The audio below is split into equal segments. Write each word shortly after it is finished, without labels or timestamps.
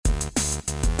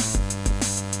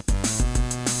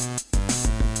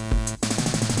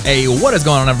Hey, what is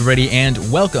going on, everybody,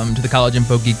 and welcome to the College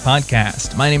Info Geek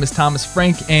Podcast. My name is Thomas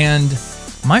Frank, and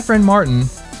my friend Martin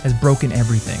has broken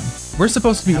everything. We're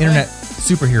supposed to be internet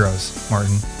superheroes,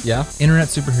 Martin. Yeah? Internet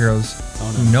superheroes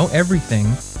who know everything,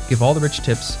 give all the rich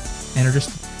tips, and are just,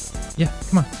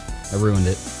 come on. I ruined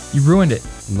it. You ruined it.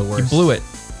 I'm the worst. You blew it.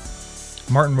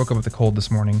 Martin woke up with a cold this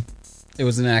morning. It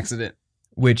was an accident.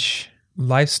 Which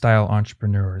lifestyle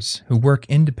entrepreneurs who work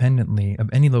independently of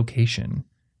any location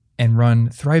and run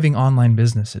thriving online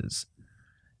businesses,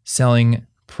 selling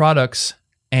products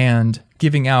and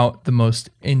giving out the most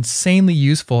insanely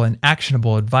useful and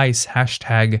actionable advice,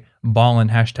 hashtag ballin',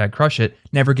 hashtag crush it,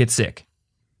 never get sick.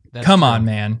 That's Come true. on,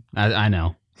 man. I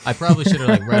know. I probably should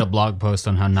have read a blog post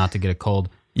on how not to get a cold,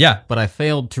 Yeah, but I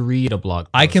failed to read a blog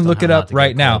post. I can on look how it not up to get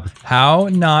right a now. cold. How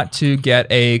not to get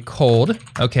a cold.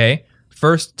 Okay.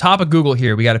 First, top of Google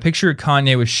here. We got a picture of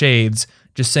Kanye with shades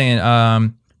just saying,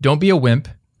 don't be a wimp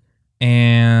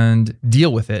and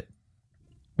deal with it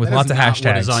with That lots is of not hashtags.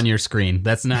 What is on your screen?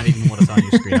 That's not even what is on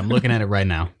your screen. I'm looking at it right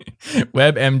now.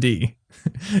 WebMD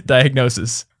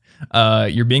diagnosis.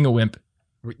 You're being a wimp.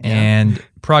 Yeah. And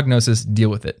prognosis, deal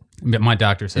with it. My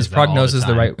doctor says Is that all prognosis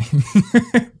the time.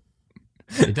 right?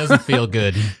 It doesn't feel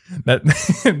good.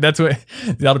 That's what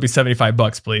that'll be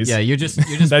 $75, please. Yeah, you're just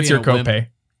That's being your a wimp. copay.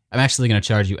 I'm actually going to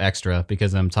charge you extra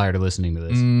because I'm tired of listening to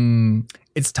this.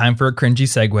 It's time for a cringy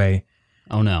segue.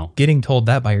 Oh no. Getting told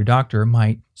that by your doctor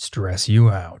might stress you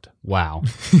out. Wow.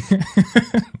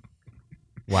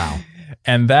 Wow.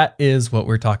 And that is what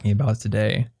we're talking about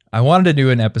today. I wanted to do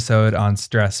an episode on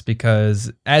stress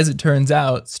because, as it turns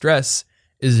out, stress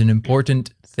is an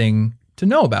important thing to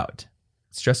know about.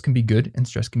 Stress can be good and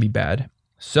stress can be bad.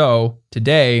 So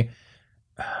today,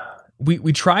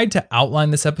 we tried to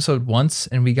outline this episode once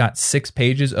and we got 6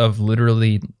 pages of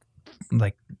literally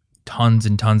like tons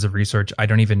and tons of research. I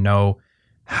don't even know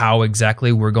how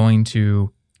exactly we're going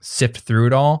to sift through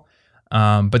it all.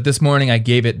 But this morning I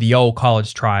gave it the old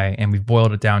college try and we've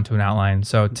boiled it down to an outline.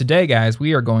 So today, guys,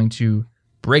 we are going to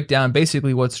break down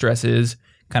basically what stress is,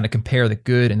 kind of compare the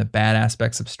good and the bad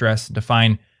aspects of stress,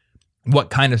 define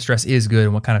what kind of stress is good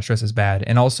and what kind of stress is bad.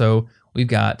 And also we've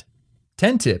got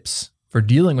 10 tips for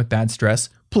dealing with bad stress,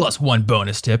 plus 1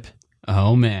 bonus tip.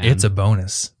 Oh man. It's a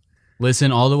bonus.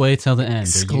 Listen all the way till the end.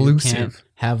 Exclusive. Or you can't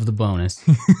have the bonus.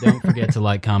 Don't forget to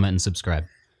like, comment, and subscribe.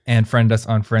 And friend us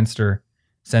on Friendster.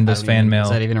 Send us fan mail. Is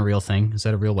that even a real thing? Is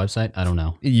that a real website? I don't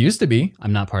know. It used to be.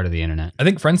 I'm not part of the internet. I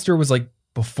think Friendster was like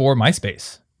before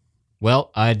MySpace.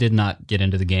 Well, I did not get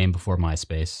into the game before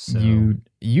MySpace. So.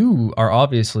 You are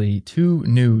obviously too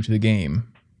new to the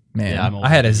game, man. Yeah, I'm older I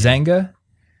had a than you. Zynga,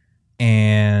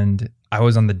 and I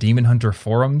was on the Demon Hunter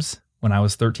forums when I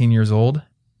was 13 years old.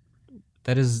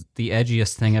 That is the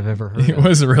edgiest thing I've ever heard It of.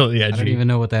 was really I don't edgy. even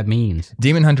know what that means.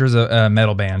 Demon Hunter's a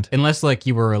metal band. Unless like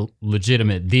you were a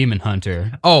legitimate demon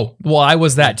hunter. Oh, well, I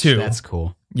was that too. That's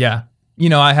cool. Yeah. You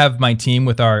know, I have my team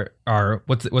with our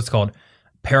what's it called?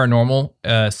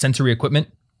 Paranormal sensory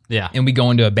equipment. Yeah. And we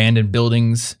go into abandoned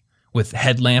buildings with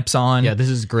headlamps on. Yeah, this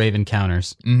is Grave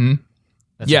Encounters. Mm-hmm.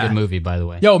 That's Yeah. a good movie, by the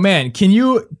way. Yo, man, can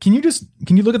you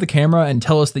look at the camera and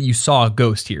tell us that you saw a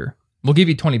ghost here? We'll give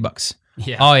you $20.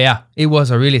 Yeah. Oh yeah, it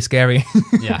was a really scary.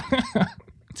 Yeah.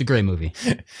 It's a great movie.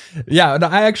 Yeah, no,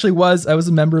 I was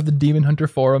a member of the Demon Hunter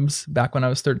forums back when I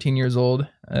was 13 years old.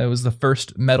 It was the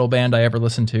first metal band I ever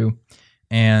listened to.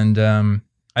 And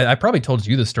I probably told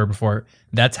you this story before.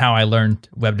 That's how I learned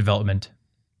web development.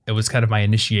 It was kind of my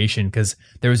initiation because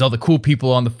there was all the cool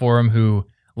people on the forum who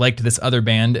liked this other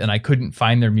band and I couldn't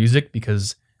find their music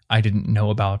because I didn't know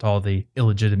about all the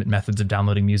illegitimate methods of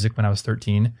downloading music when I was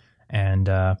 13. And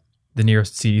the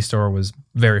nearest CD store was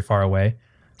very far away.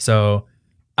 So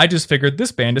I just figured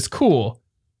this band is cool.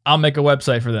 I'll make a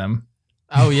website for them.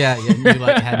 Oh yeah, you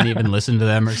like hadn't even listened to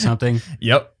them or something.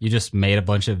 Yep. You just made a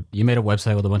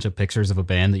website with a bunch of pictures of a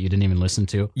band that you didn't even listen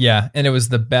to. Yeah, and it was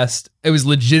the best. It was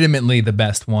legitimately the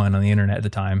best one on the internet at the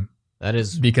time That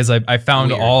is because I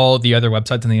found weird. all the other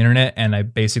websites on the internet and I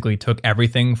basically took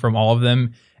everything from all of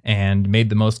them and made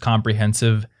the most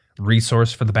comprehensive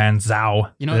resource for the band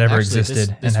Zao that ever existed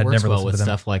This and had works never well listened with to them.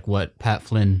 stuff like what Pat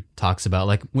Flynn talks about.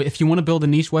 Like if you want to build a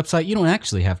niche website, you don't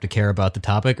actually have to care about the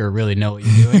topic or really know what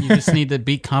you're doing. You just need to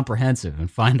be comprehensive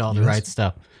and find all the right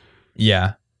stuff.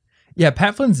 Yeah. Yeah,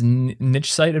 Pat Flynn's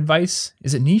niche site advice,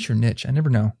 is it niche or niche? I never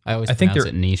know. I always think pronounce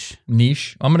they're it niche.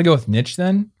 Niche. I'm going to go with niche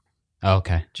then. Oh,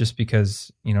 okay. Just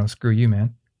because, screw you,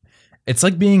 man. It's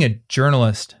like being a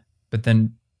journalist, but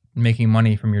then making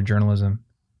money from your journalism.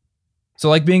 So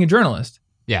like being a journalist.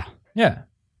 Yeah. Yeah.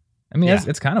 I mean, Yeah.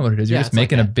 that's kind of what it is. You're Yeah, just it's like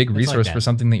making a that. big It's like resource that. for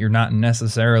something that you're not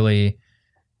necessarily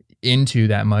into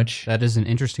that much. That is an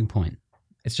interesting point.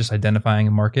 It's just identifying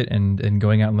a market and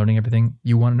going out and learning everything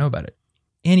you want to know about it.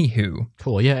 Anywho,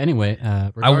 Cool. Yeah. Anyway,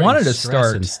 I wanted to stress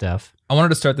start and stuff. I wanted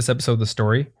to start this episode with a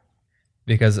story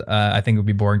because I think it would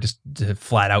be boring just to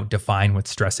flat out define what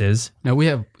stress is. Now we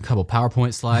have a couple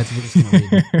PowerPoint slides.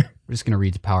 We're just gonna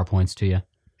read the PowerPoints to you.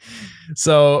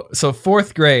 So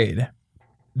fourth grade,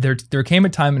 there came a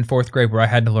time in fourth grade where I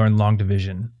had to learn long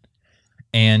division.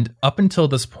 And up until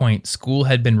this point, school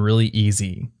had been really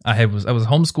easy. I was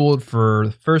homeschooled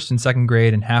for first and second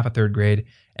grade and half of third grade.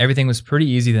 Everything was pretty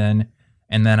easy then.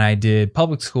 And then I did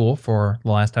public school for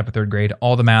the last half of third grade.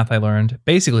 All the math I learned,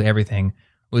 basically everything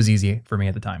was easy for me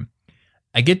at the time.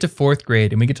 I get to fourth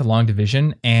grade and we get to long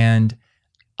division and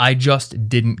I just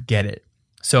didn't get it.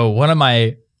 So one of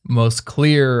my most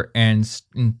clear and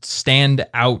stand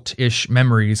out-ish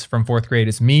memories from fourth grade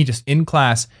is me just in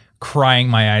class crying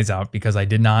my eyes out because I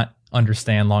did not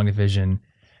understand long division.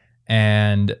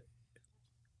 And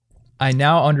I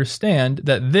now understand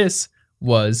that this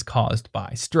was caused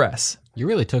by stress. You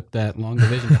really took that long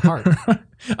division to heart.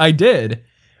 I did,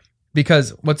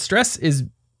 because what stress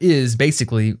is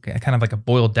basically kind of like a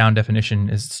boiled down definition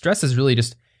is stress is really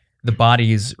just the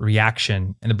body's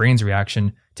reaction and the brain's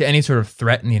reaction to any sort of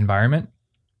threat in the environment.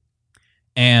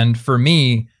 And for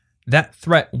me, that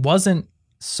threat wasn't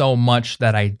so much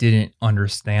that I didn't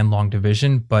understand long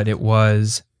division, but it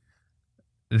was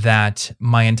that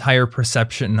my entire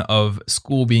perception of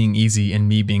school being easy and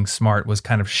me being smart was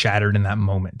kind of shattered in that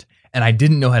moment. And I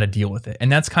didn't know how to deal with it.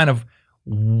 And that's kind of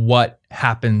what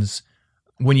happens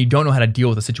when you don't know how to deal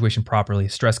with a situation properly.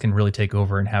 Stress can really take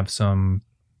over and have some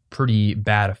pretty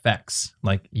bad effects,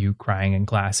 like you crying in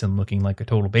class and looking like a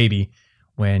total baby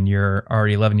when you're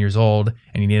already 11 years old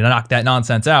and you need to knock that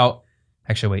nonsense out.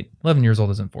 Actually, wait, 11 years old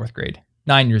isn't fourth grade.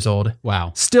 9 years old.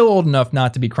 Wow. Still old enough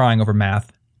not to be crying over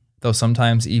math, though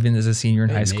sometimes even as a senior in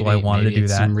high school, I wanted to do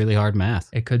that. Some really hard math.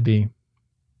 It could be.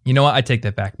 You know what? I take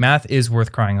that back. Math is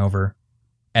worth crying over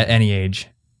at any age.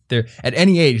 At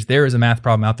any age, there is a math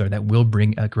problem out there that will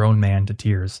bring a grown man to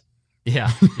tears.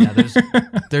 Yeah.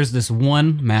 There's this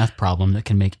one math problem that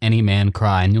can make any man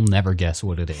cry, and you'll never guess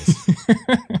what it is.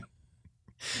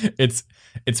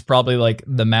 It's probably like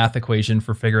the math equation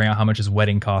for figuring out how much his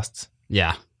wedding costs.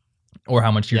 Yeah. Or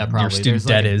how much your student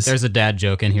debt is. There's a dad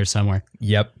joke in here somewhere.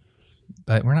 Yep.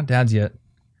 But we're not dads yet.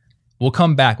 We'll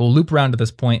come back. We'll loop around to this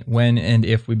point when and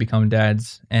if we become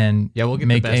dads and we'll get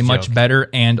make the best a much joke. Better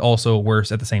and also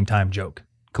worse at the same time joke.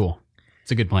 Cool.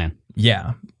 It's a good plan.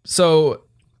 Yeah. So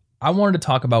I wanted to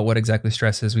talk about what exactly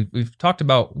stress is. We've talked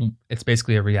about it's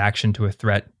basically a reaction to a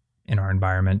threat in our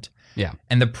environment. Yeah.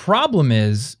 And the problem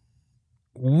is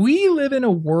we live in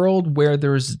a world where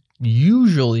there's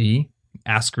usually,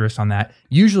 asterisk on that,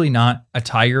 usually not a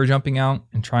tiger jumping out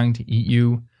and trying to eat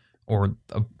you, or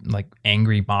a like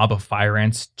angry mob of fire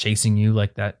ants chasing you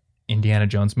like that Indiana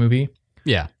Jones movie.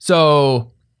 Yeah.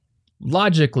 So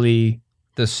logically,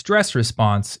 the stress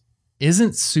response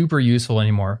isn't super useful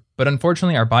anymore. But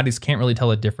unfortunately, our bodies can't really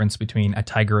tell a difference between a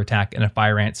tiger attack and a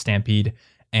fire ant stampede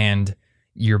and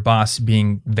your boss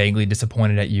being vaguely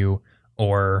disappointed at you,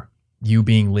 or you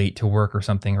being late to work or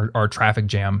something, or a traffic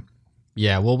jam.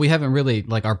 Yeah, well, we haven't really,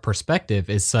 like, our perspective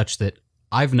is such that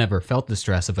I've never felt the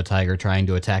stress of a tiger trying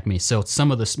to attack me. So some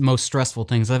of the most stressful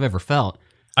things I've ever felt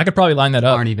I could probably line that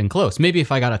up. aren't even close. Maybe if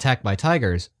I got attacked by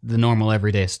tigers, the normal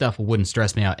everyday stuff wouldn't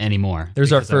stress me out anymore.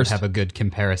 There's our because I would first- have a good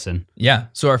comparison. Yeah.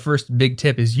 So our first big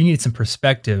tip is you need some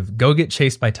perspective. Go get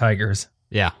chased by tigers.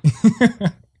 Yeah.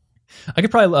 I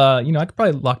could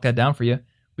probably lock that down for you.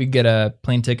 We could get a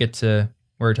plane ticket to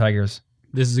where are tigers,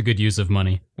 This is a good use of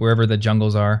money. wherever the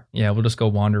jungles are. Yeah, we'll just go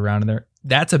wander around in there.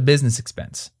 That's a business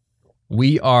expense.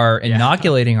 We are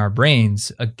inoculating our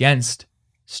brains against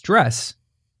stress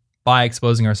by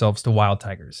exposing ourselves to wild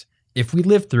tigers. If we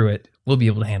live through it, we'll be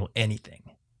able to handle anything.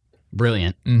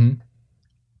 Brilliant. Mm-hmm.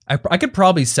 I could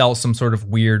probably sell some sort of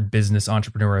weird business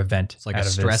entrepreneur event. It's like out a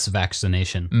of stress this.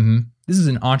 vaccination. Mm-hmm. This is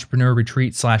an entrepreneur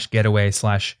retreat / getaway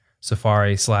 /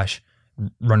 safari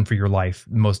 / run for your life,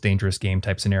 most dangerous game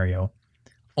type scenario.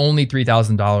 Only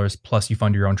 $3,000 plus you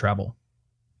fund your own travel.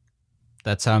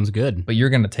 That sounds good. But you're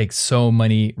going to take so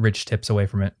many rich tips away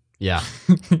from it. Yeah.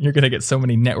 You're going to get so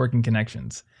many networking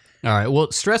connections. All right.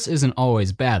 Well, stress isn't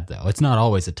always bad, though. It's not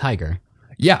always a tiger.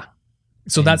 Yeah.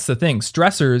 So And- that's the thing.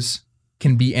 Stressors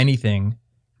can be anything,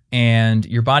 and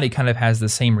your body kind of has the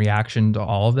same reaction to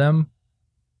all of them.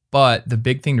 But the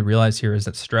big thing to realize here is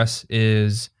that stress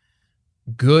is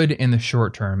good in the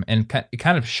short term, and it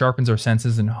kind of sharpens our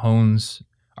senses and hones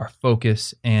our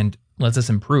focus and lets us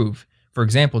improve. For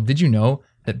example, did you know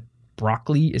that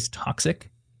broccoli is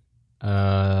toxic?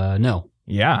 No.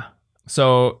 Yeah.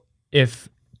 So if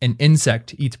an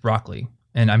insect eats broccoli,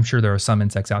 And I'm sure there are some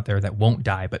insects out there that won't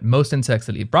die, but most insects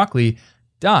that eat broccoli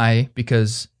die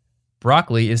because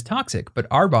broccoli is toxic, but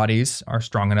our bodies are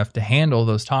strong enough to handle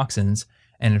those toxins.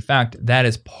 And in fact, that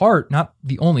is not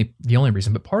the only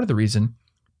reason, but part of the reason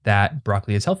that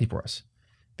broccoli is healthy for us,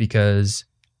 because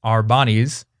our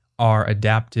bodies are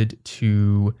adapted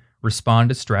to respond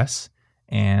to stress,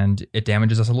 and it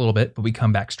damages us a little bit, but we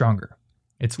come back stronger.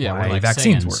 It's why like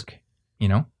vaccines Saiyans.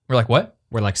 work. We're like, what?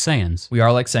 We're like Saiyans. We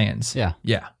are like Saiyans. Yeah.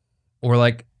 Yeah. Or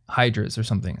like Hydras or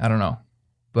something. I don't know.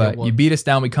 But Yeah, well- you beat us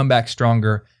down, we come back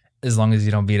stronger as long as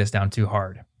you don't beat us down too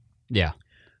hard. Yeah.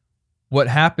 What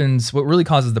really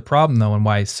causes the problem, though, and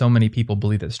why so many people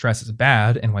believe that stress is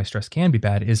bad and why stress can be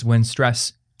bad, is when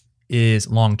stress is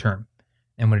long term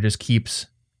and when it just keeps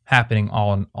happening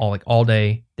all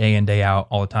day in, day out,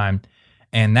 all the time.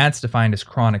 And that's defined as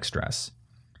chronic stress.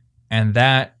 And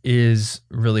that is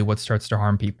really what starts to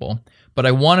harm people. But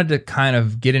I wanted to kind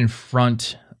of get in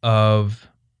front of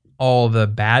all the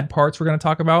bad parts we're going to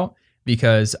talk about,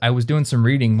 because I was doing some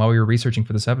reading while we were researching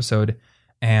for this episode,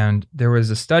 and there was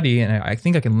a study, and I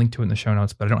think I can link to it in the show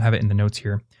notes, but I don't have it in the notes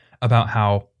here, about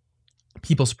how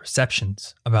people's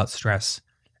perceptions about stress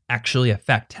actually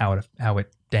affect how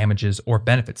it damages or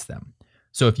benefits them.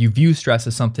 So if you view stress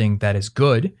as something that is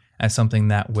good, as something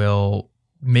that will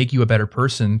make you a better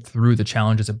person through the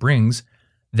challenges it brings,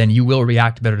 then you will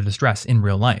react better to the stress in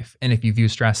real life. And if you view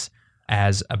stress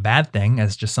as a bad thing,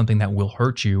 as just something that will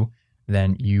hurt you,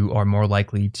 then you are more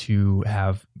likely to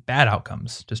have bad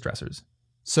outcomes to stressors.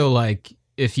 So, like,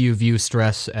 if you view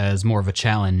stress as more of a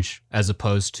challenge as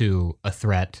opposed to a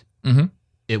threat,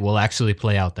 it will actually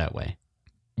play out that way.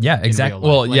 Yeah, exactly. real life.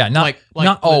 Well, Like- yeah, not like-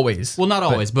 not always. Well, not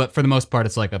always, but for the most part,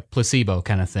 it's like a placebo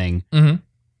kind of thing. Mhm.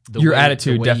 Your The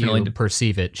attitude way definitely you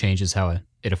perceive it changes how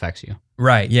it affects you.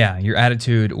 Right. Yeah. Your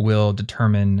attitude will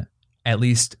determine at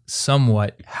least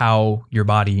somewhat how your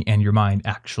body and your mind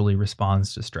actually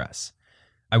responds to stress.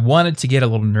 I wanted to get a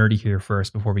little nerdy here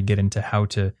first before we get into how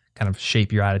to kind of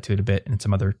shape your attitude a bit and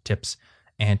some other tips,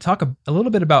 and talk a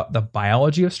little bit about the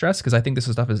biology of stress, because I think this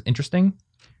stuff is interesting.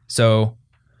 So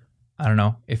I don't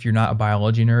know, if you're not a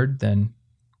biology nerd, then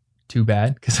too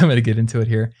bad, because I'm going to get into it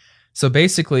here. So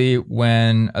basically,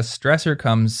 when a stressor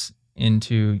comes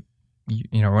into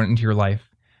your life,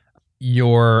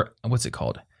 your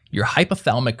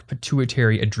hypothalamic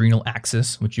pituitary adrenal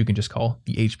axis, which you can just call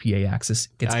the HPA axis,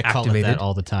 gets I call activated. it that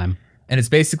all the time. And it's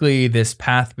basically this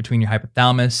path between your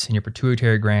hypothalamus and your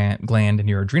pituitary gland and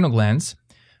your adrenal glands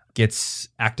gets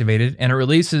activated, and it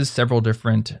releases several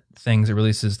different things. It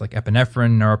releases like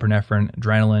epinephrine, norepinephrine,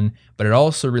 adrenaline, but it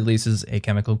also releases a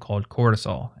chemical called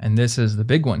cortisol. And this is the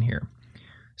big one here.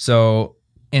 So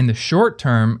in the short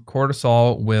term,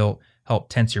 cortisol will help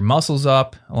tense your muscles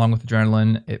up along with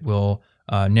adrenaline. It will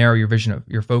narrow your vision of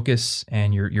your focus,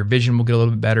 and your vision will get a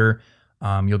little bit better.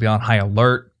 You'll be on high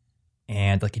alert.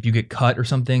 And like if you get cut or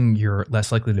something, you're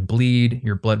less likely to bleed.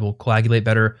 Your blood will coagulate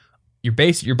better.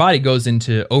 Your body goes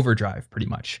into overdrive pretty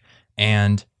much.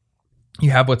 And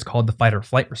you have what's called the fight or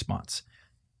flight response.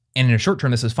 And in a short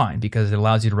term, this is fine because it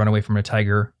allows you to run away from a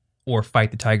tiger or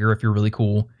fight the tiger if you're really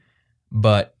cool.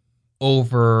 But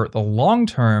over the long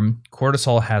term,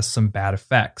 cortisol has some bad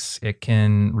effects. It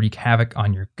can wreak havoc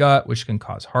on your gut, which can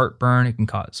cause heartburn. It can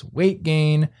cause weight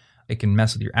gain. It can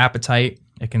mess with your appetite.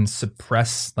 It can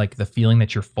suppress like the feeling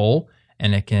that you're full,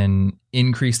 and it can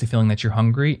increase the feeling that you're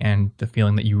hungry and the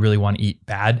feeling that you really want to eat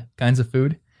bad kinds of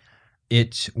food.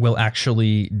 It will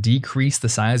actually decrease the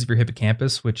size of your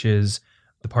hippocampus, which is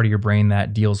the part of your brain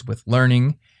that deals with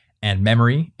learning and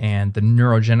memory, and the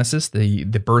neurogenesis,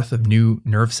 the birth of new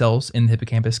nerve cells in the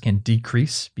hippocampus, can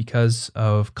decrease because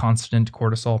of constant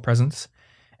cortisol presence.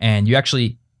 And you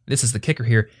actually, this is the kicker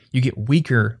here, you get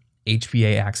weaker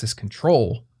HPA axis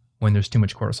control when there's too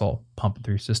much cortisol pumping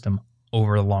through your system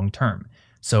over the long term.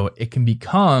 So it can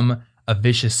become a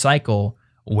vicious cycle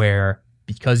where,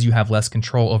 because you have less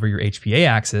control over your HPA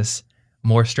axis,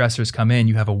 more stressors come in,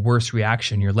 you have a worse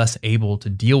reaction, you're less able to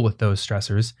deal with those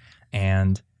stressors,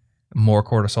 and more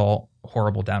cortisol,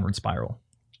 horrible downward spiral.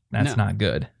 That's not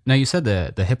good. Now, you said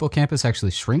the hippocampus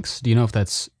actually shrinks. Do you know if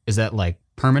is that like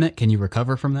permanent? Can you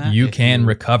recover from that? You can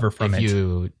recover from it. If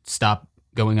you stop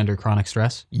going under chronic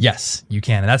stress? Yes, you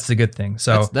can. And that's the good thing.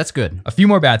 So that's good. A few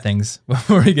more bad things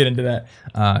before we get into that,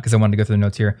 because I wanted to go through the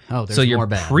notes here. Oh, there's so your more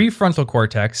bad. prefrontal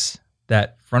cortex,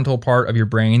 that frontal part of your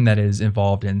brain that is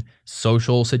involved in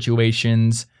social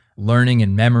situations, learning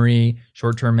and memory,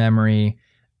 short-term memory,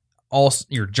 also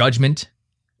your judgment,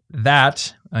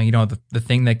 that, the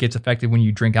thing that gets affected when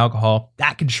you drink alcohol,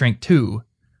 that can shrink too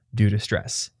due to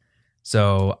stress.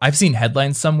 So I've seen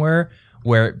headlines somewhere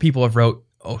where people have wrote,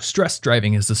 oh, stress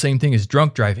driving is the same thing as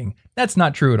drunk driving. That's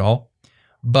not true at all.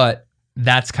 But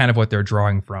that's kind of what they're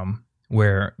drawing from,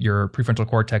 where your prefrontal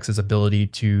cortex's ability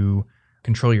to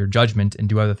control your judgment and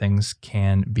do other things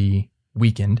can be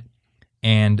weakened.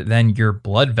 And then your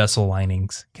blood vessel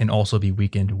linings can also be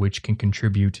weakened, which can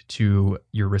contribute to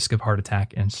your risk of heart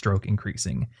attack and stroke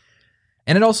increasing.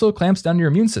 And it also clamps down your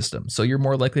immune system, so you're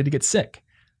more likely to get sick.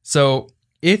 So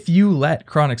if you let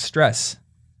chronic stress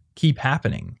keep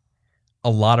happening, a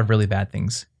lot of really bad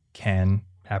things can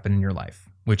happen in your life,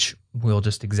 which will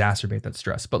just exacerbate that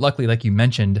stress. But luckily, like you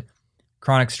mentioned,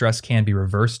 chronic stress can be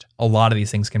reversed. A lot of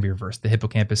these things can be reversed. The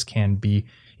hippocampus can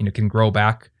grow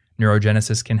back.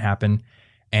 Neurogenesis can happen.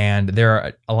 And there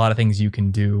are a lot of things you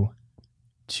can do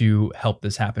to help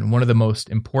this happen. One of the most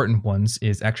important ones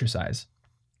is exercise.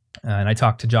 And I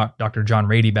talked to Dr. John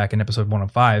Rady back in episode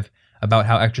 105 about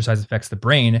how exercise affects the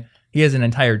brain. He has an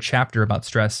entire chapter about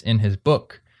stress in his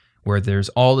book, where there's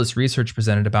all this research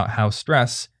presented about how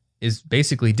stress is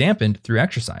basically dampened through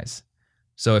exercise.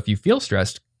 So if you feel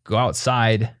stressed, go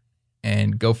outside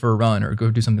and go for a run or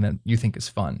go do something that you think is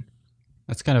fun.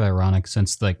 That's kind of ironic,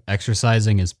 since like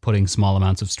exercising is putting small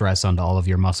amounts of stress onto all of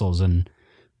your muscles and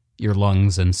your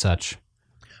lungs and such.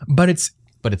 But it's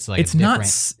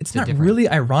not really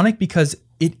ironic, because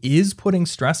it is putting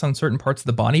stress on certain parts of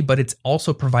the body, but it's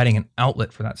also providing an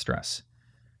outlet for that stress.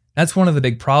 That's one of the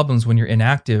big problems when you're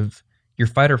inactive. Your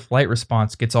fight or flight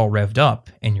response gets all revved up,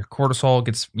 and your cortisol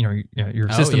gets, your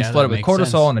system's flooded with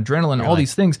cortisol and adrenaline, all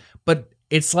these things. But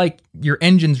it's like your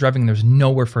engine's revving, and there's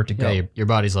nowhere for it to go. Your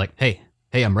body's like, hey,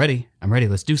 I'm ready.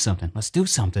 Let's do something.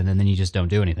 And then you just don't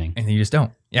do anything. And then you just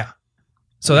don't. Yeah.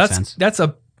 So that's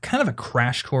a kind of a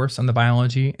crash course on the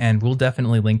biology, and we'll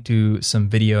definitely link to some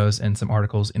videos and some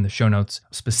articles in the show notes.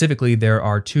 Specifically, there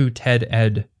are 2 TED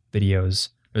Ed videos.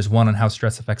 There's one on how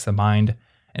stress affects the mind,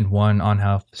 and one on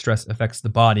how stress affects the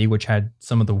body, which had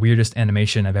some of the weirdest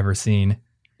animation I've ever seen.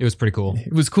 It was pretty cool.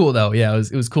 It was cool though. Yeah,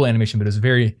 it was cool animation, but it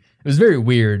was very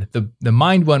weird. The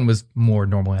mind one was more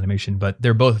normal animation, but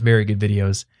they're both very good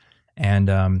videos.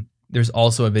 And there's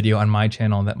also a video on my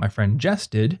channel that my friend Jess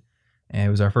did, and it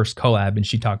was our first collab, and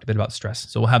she talked a bit about stress.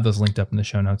 So we'll have those linked up in the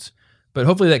show notes. But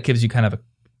hopefully that gives you kind of a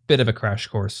bit of a crash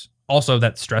course. Also,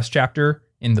 that stress chapter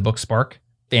in the book Spark,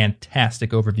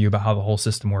 fantastic overview about how the whole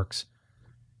system works,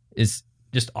 is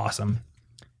just awesome.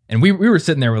 And we were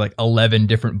sitting there with like 11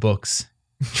 different books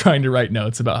trying to write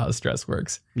notes about how stress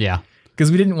works. Yeah. Because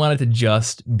we didn't want it to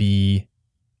just be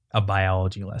a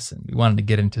biology lesson. We wanted to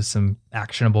get into some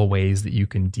actionable ways that you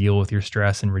can deal with your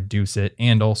stress and reduce it,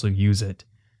 and also use it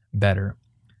better.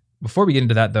 Before we get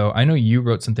into that though, I know you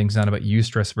wrote some things down about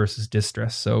eustress versus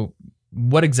distress. So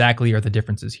what exactly are the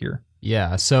differences here?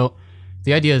 Yeah. So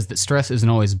the idea is that stress isn't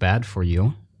always bad for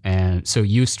you. And so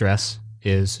eustress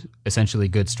is essentially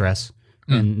good stress,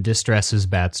 and distress is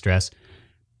bad stress.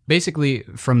 Basically,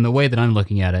 from the way that I'm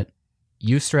looking at it,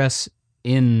 eustress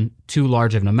in too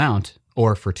large of an amount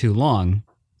or for too long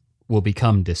will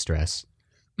become distress.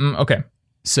 Okay.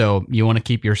 So you want to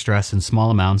keep your stress in small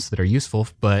amounts that are useful,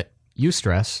 but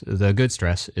eustress, the good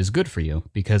stress, is good for you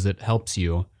because it helps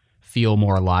you feel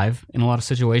more alive in a lot of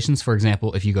situations. For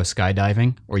example, if you go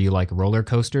skydiving or you like roller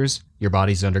coasters, your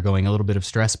body's undergoing a little bit of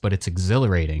stress, but it's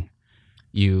exhilarating.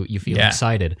 You feel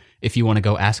excited. If you want to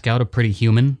go ask out a pretty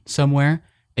human somewhere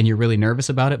and you're really nervous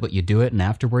about it, but you do it, and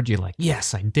afterward you're like,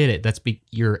 yes, I did it.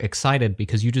 You're excited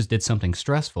because you just did something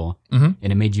stressful, and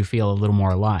it made you feel a little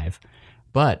more alive.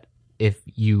 But if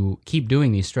you keep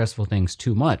doing these stressful things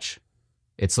too much,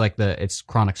 it's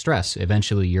chronic stress.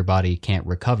 Eventually your body can't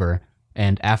recover.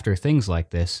 And after things like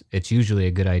this, it's usually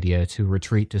a good idea to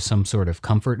retreat to some sort of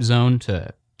comfort zone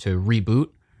to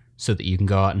reboot so that you can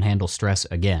go out and handle stress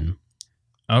again.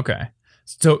 Okay.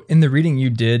 So in the reading you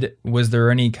did, was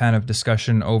there any kind of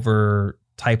discussion over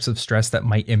types of stress that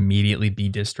might immediately be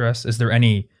distress? Is there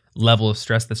any level of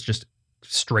stress that's just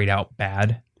straight out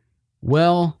bad?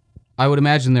 Well, I would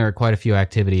imagine there are quite a few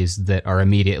activities that are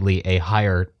immediately a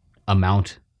higher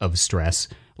amount of stress.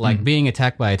 Like being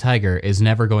attacked by a tiger is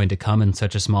never going to come in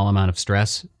such a small amount of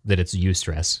stress that it's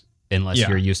eustress, unless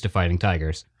you're used to fighting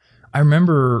tigers. I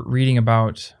remember reading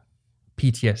about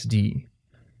PTSD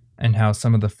and how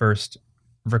some of the first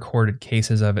recorded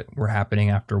cases of it were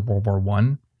happening after World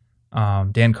War I.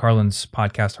 Dan Carlin's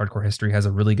podcast, Hardcore History, has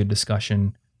a really good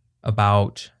discussion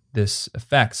about this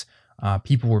effects.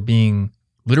 People were being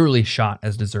literally shot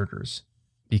as deserters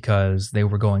because they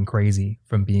were going crazy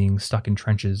from being stuck in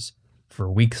trenches for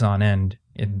weeks on end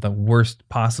in the worst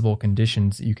possible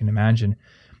conditions that you can imagine.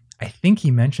 I think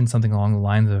he mentioned something along the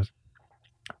lines of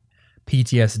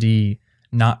PTSD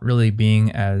not really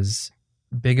being as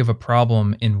big of a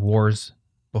problem in wars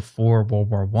before World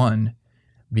War One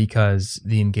because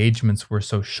the engagements were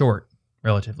so short,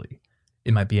 relatively.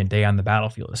 It might be a day on the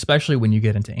battlefield, especially when you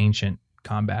get into ancient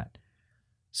combat.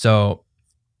 So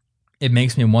it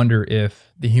makes me wonder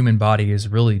if the human body is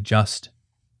really just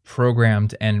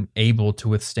programmed and able to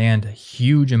withstand a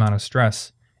huge amount of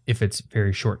stress if it's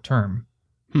very short term.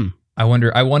 I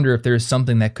wonder if there's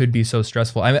something that could be so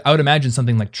stressful. I would imagine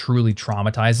something like truly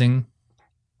traumatizing.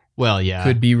 Well, yeah,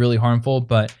 could be really harmful,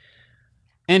 but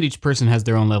and each person has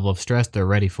their own level of stress they're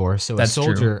ready for. So That's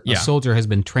true. Yeah. a soldier has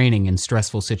been training in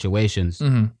stressful situations.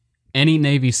 Mm-hmm. Any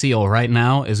Navy SEAL right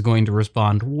now is going to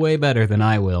respond way better than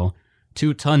I will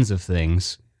to tons of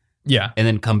things. Yeah. And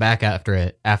then come back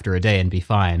after a day and be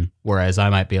fine. Whereas I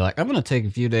might be like, I'm going to take a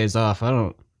few days off. I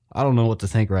don't know what to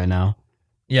think right now.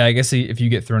 Yeah, I guess if you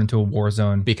get thrown into a war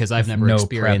zone. Because I've never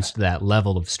experienced that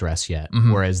level of stress yet,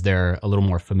 whereas they're a little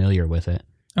more familiar with it.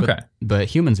 But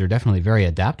humans are definitely very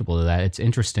adaptable to that. It's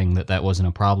interesting that wasn't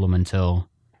a problem until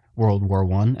World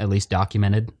War I, at least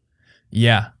documented.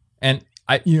 Yeah. And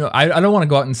I don't want to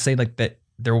go out and say like that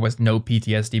there was no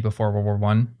PTSD before World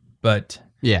War I, but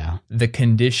yeah, the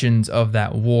conditions of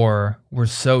that war were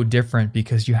so different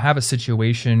because you have a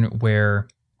situation where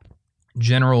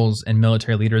generals and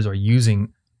military leaders are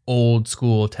using old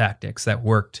school tactics that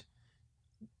worked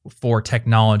for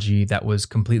technology that was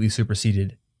completely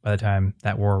superseded by the time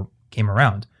that war came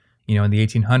around. In the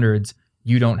 1800s,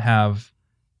 you don't have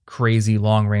crazy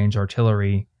long range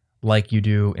artillery like you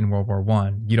do in World War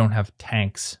I. You don't have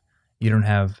tanks. You don't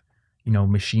have,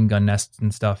 machine gun nests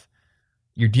and stuff.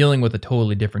 You're dealing with a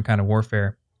totally different kind of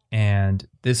warfare. And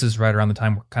this is right around the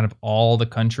time where kind of all the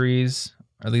countries,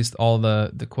 or at least all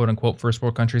the quote unquote first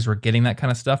world countries, were getting that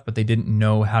kind of stuff, but they didn't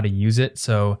know how to use it.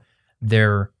 So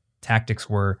their tactics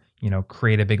were,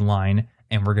 create a big line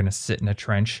and we're going to sit in a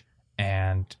trench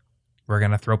and we're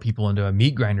going to throw people into a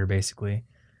meat grinder, basically.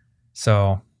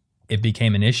 So it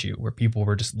became an issue where people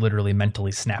were just literally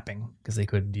mentally snapping because they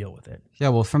couldn't deal with it. Yeah,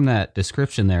 well, from that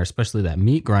description there, especially that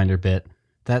meat grinder bit,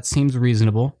 that seems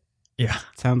reasonable. Yeah.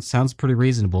 Sounds pretty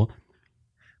reasonable.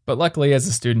 But luckily, as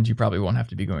a student, you probably won't have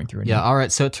to be going through any. Yeah, all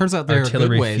right. So it turns out there are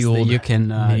good ways that you can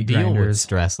deal with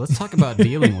stress. Let's talk about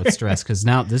dealing with stress, because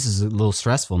now this is a little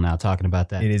stressful now talking about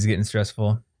that. It is getting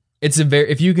stressful. It's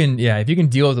if you can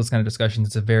deal with those kind of discussions,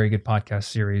 it's a very good podcast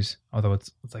series. Although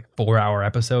it's like 4-hour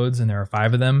episodes and there are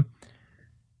 5 of them.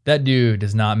 That dude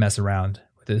does not mess around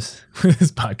with his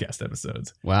podcast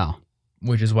episodes. Wow.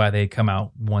 Which is why they come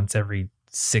out once every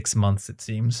 6 months, it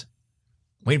seems.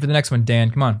 Wait for the next one,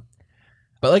 Dan. Come on.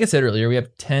 But like I said earlier, we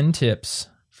have 10 tips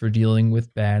for dealing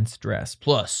with bad stress,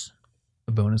 plus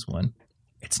a bonus one.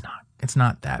 It's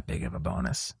not that big of a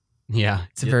bonus. Yeah.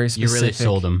 It's a very specific. You really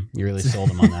sold them. You really sold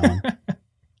them on that one.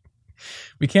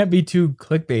 We can't be too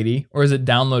clickbaity, or is it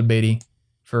download baity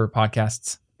for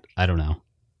podcasts? I don't know.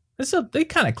 They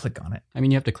kind of click on it. I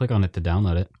mean, you have to click on it to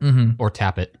download it or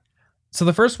tap it. So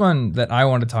the first one that I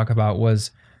want to talk about was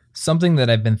something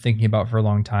that I've been thinking about for a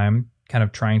long time, kind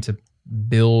of trying to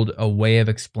build a way of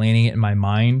explaining it in my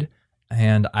mind.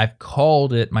 And I've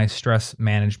called it my stress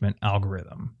management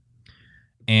algorithm.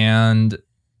 And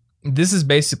this is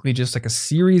basically just like a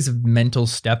series of mental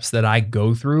steps that I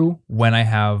go through when I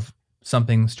have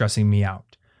something stressing me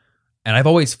out. And I've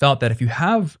always felt that if you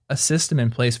have a system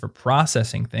in place for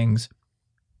processing things,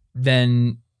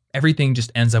 then everything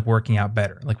just ends up working out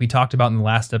better. Like we talked about in the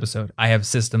last episode, I have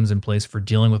systems in place for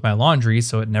dealing with my laundry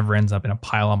so it never ends up in a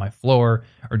pile on my floor,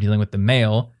 or dealing with the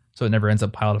mail so it never ends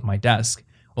up piled on my desk.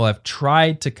 Well, I've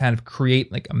tried to kind of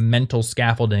create like a mental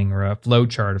scaffolding or a flow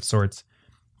chart of sorts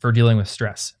for dealing with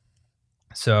stress.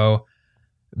 So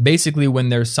basically, when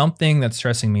there's something that's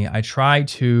stressing me, I try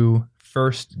to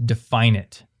first define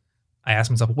it. I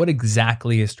ask myself, what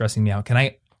exactly is stressing me out? Can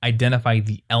I identify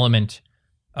the element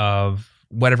of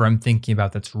whatever I'm thinking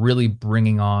about that's really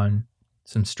bringing on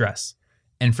some stress?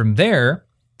 And from there,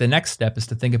 the next step is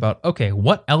to think about, okay,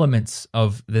 what elements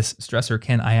of this stressor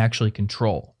can I actually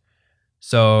control?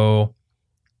 So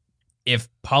if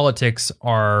politics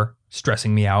are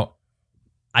stressing me out,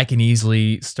 I can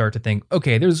easily start to think,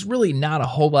 okay, there's really not a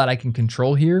whole lot I can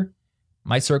control here.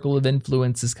 My circle of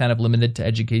influence is kind of limited to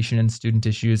education and student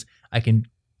issues. I can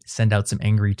send out some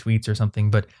angry tweets or something,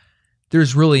 but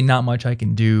there's really not much I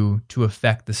can do to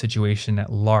affect the situation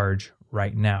at large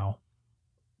right now.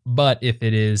 But if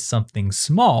it is something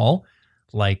small,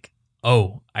 like,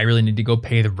 oh, I really need to go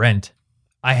pay the rent,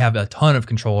 I have a ton of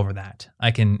control over that. I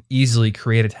can easily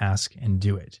create a task and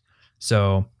do it.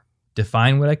 So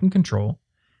define what I can control,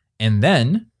 and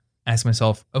then ask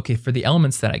myself, okay, for the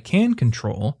elements that I can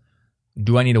control,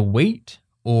 do I need to wait,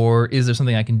 or is there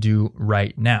something I can do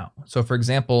right now? So for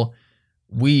example,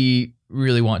 we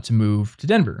really want to move to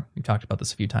Denver. We've talked about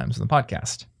this a few times on the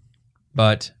podcast.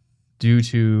 But due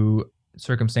to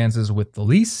circumstances with the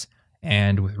lease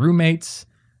and with roommates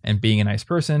and being a nice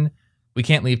person, we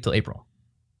can't leave till April,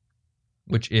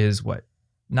 which is what,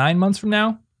 9 months from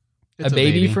now? It's a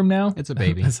baby from now? It's a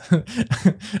baby.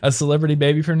 A celebrity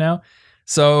baby from now.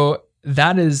 So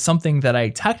that is something that I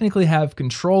technically have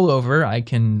control over. I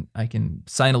can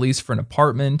sign a lease for an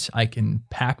apartment. I can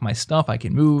pack my stuff. I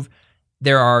can move.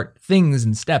 There are things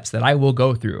and steps that I will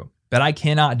go through, but I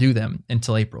cannot do them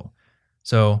until April.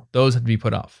 So those have to be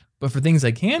put off. But for things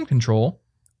I can control,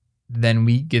 then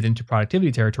we get into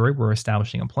productivity territory. We're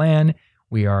establishing a plan.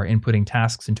 We are inputting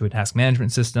tasks into a task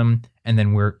management system, and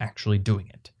then we're actually doing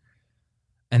it.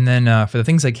 And then for the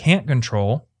things I can't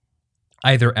control,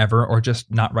 either ever or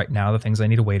just not right now, the things I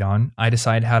need to wait on, I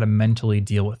decide how to mentally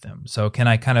deal with them. So can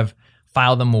I kind of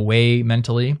file them away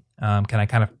mentally? Can I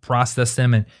kind of process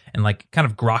them and like kind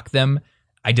of grok them,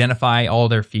 identify all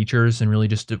their features and really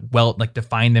just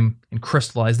define them and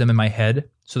crystallize them in my head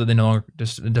so that they no longer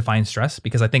just define stress?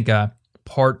 Because I think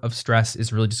part of stress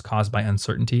is really just caused by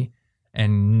uncertainty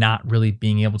and not really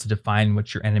being able to define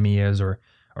what your enemy is or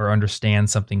understand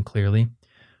something clearly.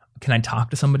 Can I talk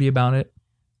to somebody about it?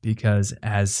 Because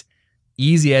as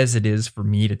easy as it is for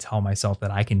me to tell myself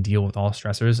that I can deal with all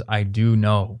stressors, I do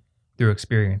know through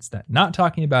experience that not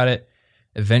talking about it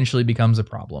eventually becomes a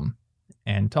problem.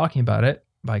 And talking about it,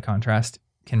 by contrast,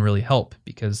 can really help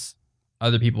because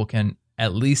other people can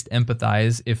at least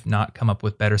empathize, if not come up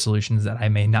with better solutions that I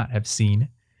may not have seen.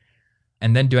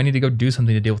 And then do I need to go do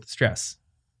something to deal with the stress?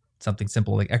 Something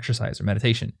simple like exercise or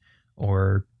meditation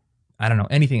or, I don't know,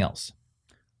 anything else.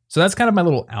 So that's kind of my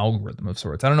little algorithm of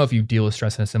sorts. I don't know if you deal with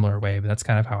stress in a similar way, but that's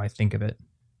kind of how I think of it.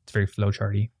 It's very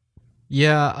flowcharty.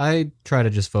 Yeah, I try to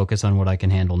just focus on what I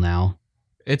can handle now.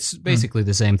 It's basically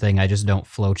the same thing. I just don't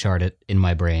flowchart it in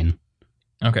my brain.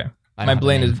 Okay. I don't have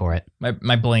a name for it.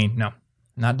 My brain. No,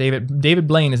 not David. David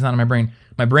Blaine is not in my brain.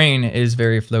 My brain is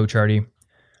very flowcharty.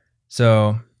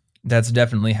 So that's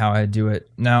definitely how I do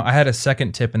it. Now, I had a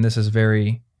second tip, and this is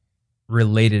very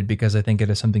related because I think it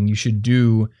is something you should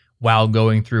do while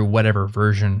going through whatever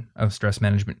version of stress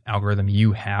management algorithm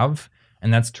you have,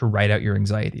 and that's to write out your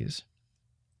anxieties.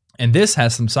 And this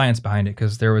has some science behind it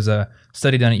because there was a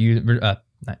study done at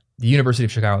the University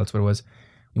of Chicago, that's what it was,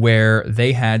 where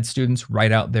they had students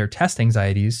write out their test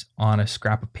anxieties on a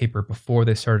scrap of paper before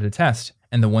they started a test,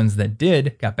 and the ones that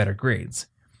did got better grades.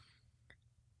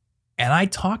 And I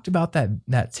talked about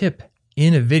that tip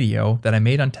in a video that I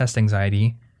made on test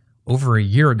anxiety over a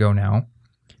year ago now.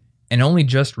 And only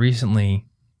just recently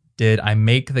did I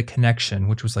make the connection,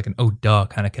 which was like an oh duh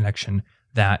kind of connection,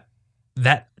 that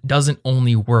doesn't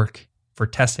only work for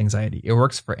test anxiety. It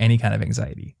works for any kind of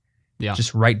anxiety. Yeah.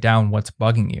 Just write down what's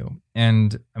bugging you.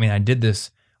 And I mean, I did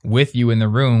this with you in the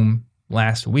room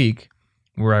last week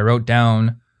where I wrote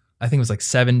down, I think it was like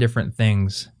 7 different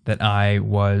things that I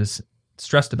was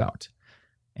stressed about.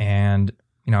 And,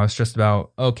 you know, I was stressed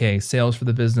about, okay, sales for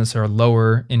the business are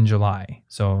lower in July.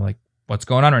 So like, what's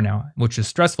going on right now, which is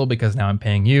stressful because now I'm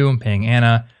paying you, I'm paying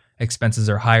Anna, expenses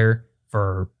are higher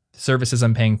for services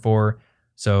I'm paying for.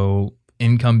 So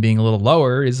income being a little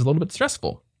lower is a little bit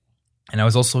stressful. And I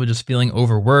was also just feeling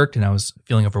overworked and I was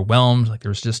feeling overwhelmed. Like there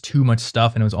was just too much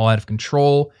stuff and it was all out of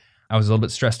control. I was a little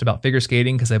bit stressed about figure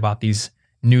skating because I bought these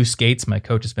new skates my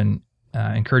coach has been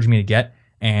encouraging me to get,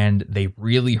 and they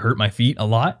really hurt my feet a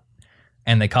lot.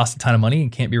 And they cost a ton of money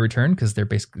and can't be returned because they're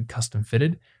basically custom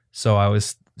fitted. So I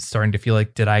was starting to feel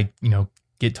like, did I,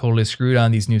 get totally screwed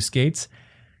on these new skates?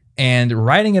 And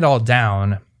writing it all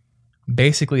down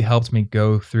basically helped me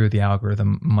go through the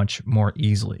algorithm much more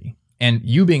easily. And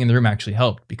you being in the room actually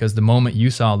helped because the moment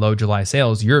you saw low July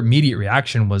sales, your immediate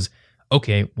reaction was,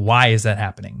 okay, why is that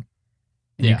happening?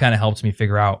 And you kind of helped me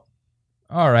figure out,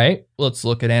 all right, let's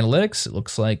look at analytics. It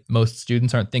looks like most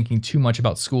students aren't thinking too much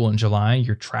about school in July.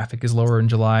 Your traffic is lower in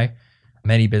July.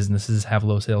 Many businesses have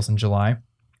low sales in July.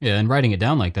 Yeah, and writing it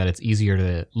down like that, it's easier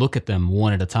to look at them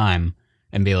one at a time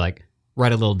and be like,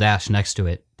 write a little dash next to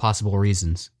it, possible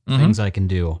reasons, things I can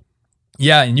do.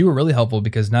 Yeah, and you were really helpful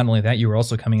because not only that, you were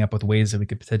also coming up with ways that we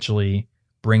could potentially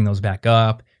bring those back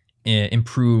up,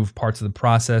 improve parts of the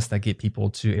process that get people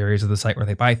to areas of the site where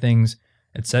they buy things,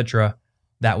 etc.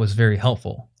 That was very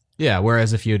helpful. Yeah,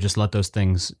 whereas if you just let those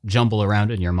things jumble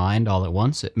around in your mind all at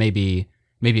once, maybe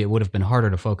it would have been harder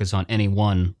to focus on any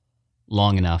one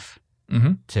long enough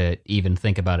to even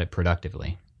think about it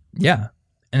productively. Yeah.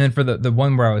 And then for the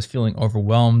one where I was feeling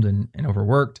overwhelmed and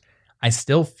overworked, I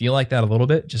still feel like that a little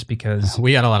bit just because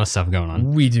we got a lot of stuff going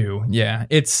on. We do. Yeah.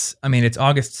 It's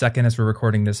August 2nd as we're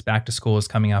recording this. Back to school is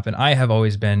coming up. And I have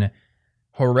always been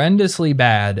horrendously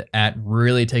bad at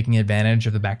really taking advantage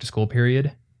of the back to school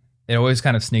period. It always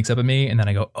kind of sneaks up at me, and then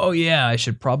I go, oh yeah, I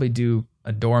should probably do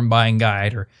a dorm buying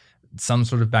guide or some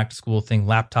sort of back to school thing,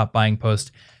 laptop buying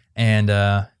post. And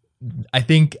I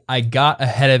think I got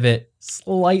ahead of it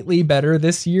slightly better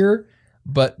this year,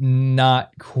 but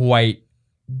not quite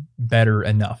better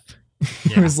enough.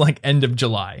 It was like end of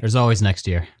July. There's always next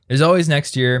year. There's always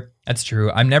next year. That's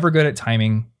true. I'm never good at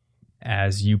timing,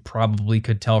 as you probably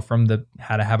could tell from the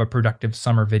how to have a productive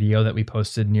summer video that we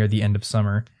posted near the end of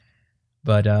summer.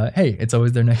 But hey, it's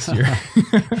always there next year.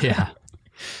 Yeah.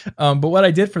 But what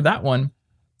I did for that one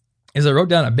is I wrote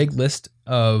down a big list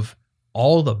of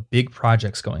all the big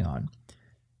projects going on,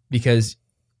 because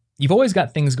you've always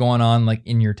got things going on like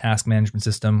in your task management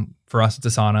system. For us, it's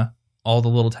Asana, all the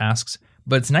little tasks.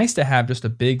 But it's nice to have just a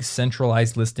big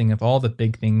centralized listing of all the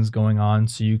big things going on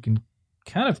so you can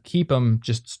kind of keep them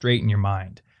just straight in your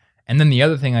mind. And then the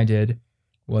other thing I did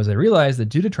was I realized that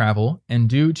due to travel and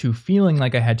due to feeling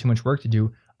like I had too much work to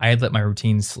do, I had let my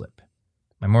routines slip.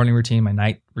 My morning routine, my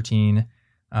night routine,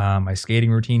 my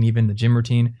skating routine, even the gym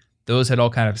routine, those had all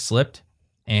kind of slipped.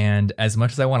 And as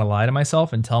much as I want to lie to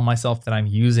myself and tell myself that I'm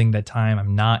using that time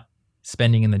I'm not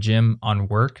spending in the gym on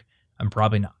work, I'm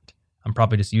probably not. I'm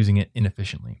probably just using it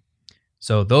inefficiently.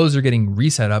 So those are getting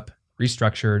reset up,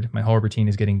 restructured. My whole routine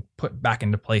is getting put back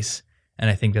into place. And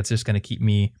I think that's just going to keep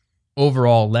me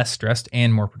overall less stressed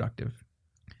and more productive.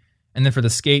 And then for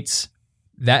the skates,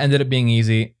 that ended up being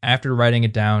easy. After writing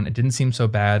it down, it didn't seem so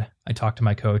bad. I talked to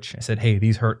my coach. I said, hey,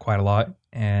 these hurt quite a lot.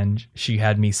 And she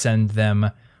had me send them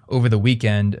over the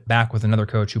weekend back with another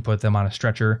coach who put them on a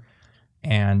stretcher.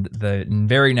 And the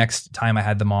very next time I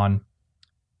had them on,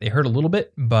 they hurt a little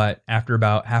bit, but after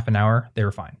about half an hour, they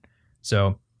were fine.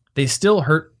 So they still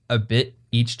hurt a bit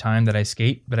each time that I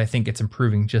skate, but I think it's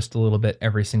improving just a little bit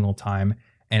every single time.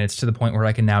 And it's to the point where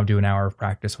I can now do an hour of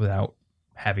practice without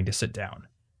having to sit down.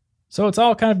 So it's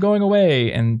all kind of going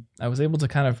away, and I was able to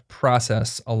kind of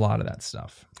process a lot of that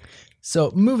stuff.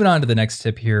 So moving on to the next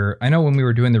tip here. I know when we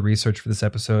were doing the research for this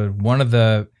episode, one of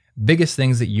the biggest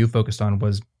things that you focused on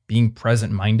was being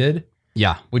present-minded.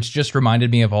 Yeah. Which just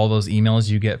reminded me of all those emails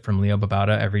you get from Leo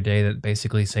Babauta every day that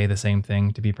basically say the same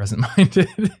thing, to be present-minded.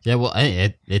 Yeah, well,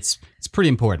 it's pretty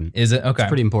important. Is it? Okay. It's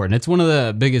pretty important. It's one of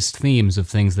the biggest themes of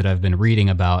things that I've been reading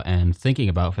about and thinking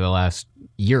about for the last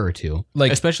year or two.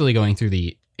 Like, especially going through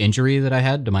the injury that I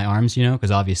had to my arms,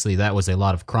 because obviously that was a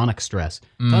lot of chronic stress.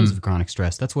 Tons of chronic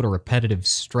stress. That's what a repetitive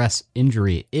stress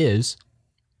injury is.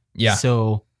 Yeah.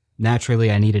 So naturally,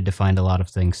 I needed to find a lot of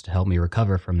things to help me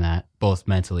recover from that, both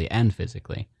mentally and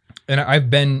physically. And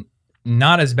I've been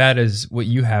not as bad as what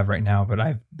you have right now, but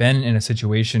I've been in a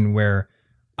situation where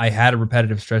I had a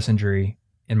repetitive stress injury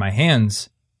in my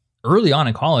hands early on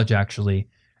in college, actually.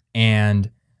 And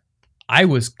I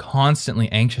was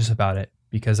constantly anxious about it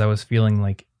because I was feeling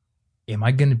like, am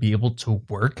I going to be able to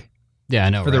work? Yeah, I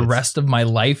know. For the rest of my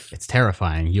life? It's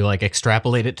terrifying. You like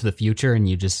extrapolate it to the future and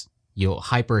you'll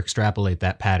hyper extrapolate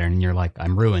that pattern and you're like,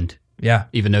 I'm ruined. Yeah.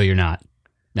 Even though you're not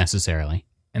necessarily.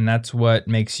 And that's what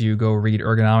makes you go read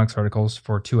ergonomics articles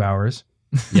for 2 hours.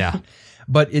 Yeah.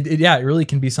 But it really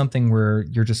can be something where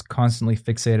you're just constantly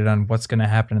fixated on what's going to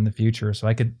happen in the future. So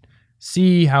I could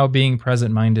see how being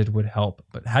present-minded would help.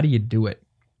 But how do you do it?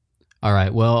 All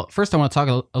right. Well, first I want to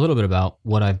talk a little bit about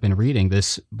what I've been reading.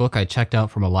 This book I checked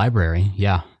out from a library.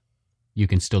 Yeah. You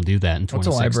can still do that in 2016.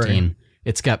 What's a library?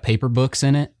 It's got paper books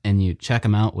in it, and you check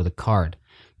them out with a card.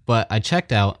 But I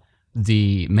checked out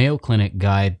the Mayo Clinic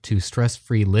Guide to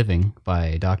Stress-Free Living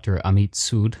by Dr. Amit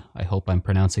Sood. I hope I'm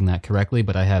pronouncing that correctly,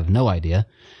 but I have no idea.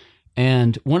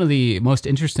 And one of the most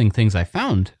interesting things I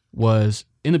found was,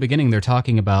 in the beginning, they're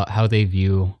talking about how they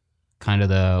view kind of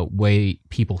the way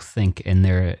people think, and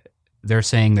they're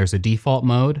saying there's a default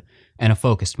mode and a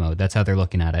focused mode. That's how they're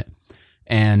looking at it.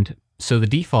 And so the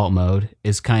default mode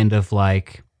is kind of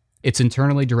like, it's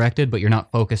internally directed, but you're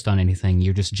not focused on anything.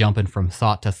 You're just jumping from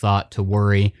thought to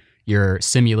worry. You're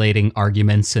simulating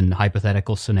arguments and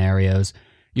hypothetical scenarios.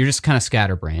 You're just kind of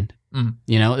scatterbrained.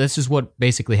 This is what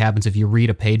basically happens if you read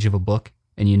a page of a book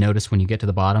and you notice when you get to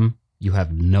the bottom, you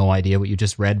have no idea what you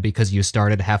just read because you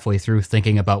started halfway through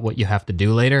thinking about what you have to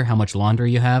do later, how much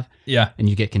laundry you have. Yeah. And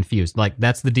you get confused. Like,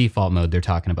 that's the default mode they're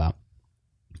talking about.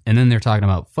 And then they're talking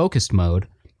about focused mode,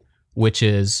 which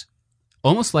is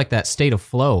almost like that state of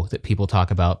flow that people talk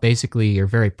about. Basically, you're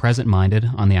very present-minded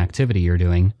on the activity you're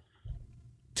doing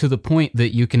to the point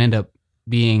that you can end up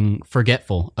being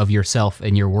forgetful of yourself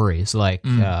and your worries. Like,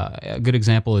 a good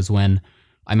example is when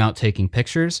I'm out taking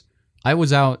pictures. I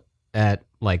was out at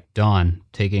like dawn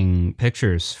taking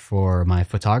pictures for my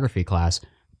photography class,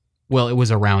 Well, it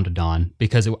was around dawn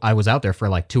because I was out there for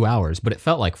like 2 hours, but it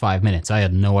felt like 5 minutes. I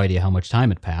had no idea how much time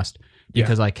had passed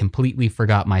because I completely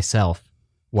forgot myself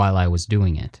while I was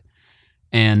doing it.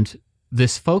 And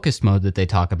this focused mode that they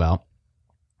talk about,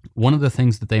 one of the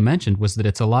things that they mentioned was that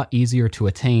it's a lot easier to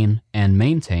attain and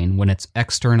maintain when it's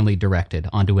externally directed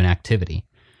onto an activity.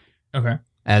 Okay.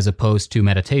 As opposed to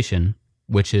meditation,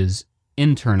 which is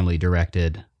internally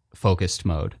directed focused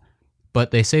mode.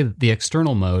 But they say that the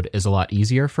external mode is a lot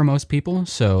easier for most people,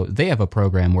 so they have a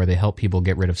program where they help people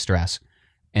get rid of stress.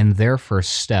 And their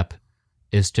first step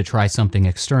is to try something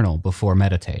external before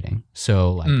meditating.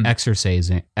 So like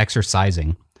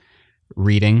exercising,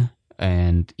 reading,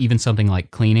 and even something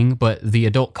like cleaning. But the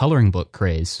adult coloring book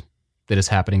craze that is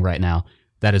happening right now,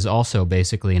 that is also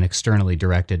basically an externally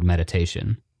directed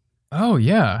meditation. Oh,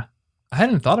 yeah. I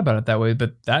hadn't thought about it that way,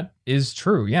 but that is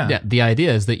true, yeah. Yeah, the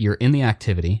idea is that you're in the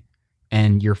activity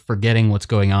and you're forgetting what's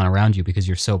going on around you because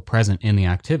you're so present in the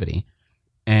activity.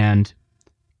 And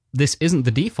this isn't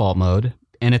the default mode,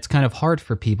 and it's kind of hard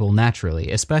for people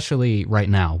naturally, especially right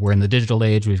now. We're in the digital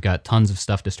age. We've got tons of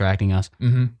stuff distracting us.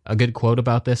 Mm-hmm. A good quote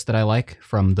about this that I like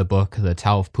from the book, The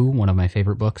Tao of Pooh, one of my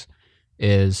favorite books,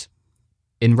 is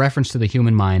in reference to the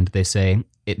human mind, they say,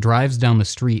 it drives down the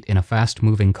street in a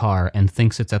fast-moving car and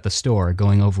thinks it's at the store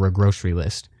going over a grocery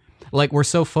list. Like, we're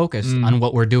so focused on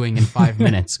what we're doing in 5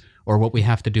 minutes or what we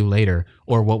have to do later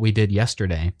or what we did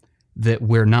yesterday that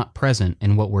we're not present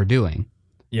in what we're doing.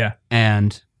 Yeah.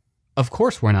 And of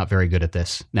course we're not very good at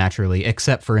this, naturally,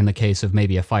 except for in the case of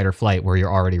maybe a fight or flight where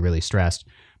you're already really stressed.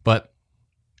 But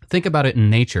think about it in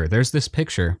nature. There's this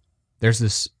picture. There's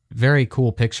this very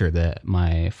cool picture that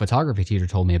my photography teacher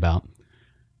told me about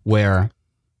where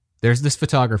there's this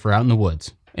photographer out in the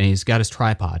woods and he's got his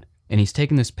tripod and he's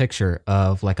taking this picture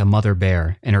of like a mother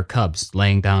bear and her cubs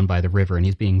laying down by the river, and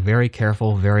he's being very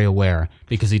careful, very aware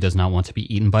because he does not want to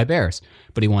be eaten by bears,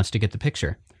 but he wants to get the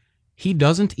picture. He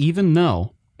doesn't even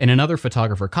know, and another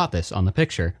photographer caught this on the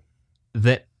picture,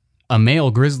 that a male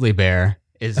grizzly bear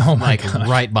is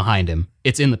right behind him.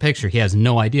 It's in the picture. He has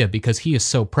no idea because he is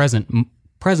so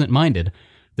present-minded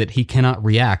that he cannot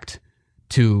react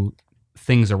to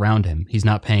things around him. He's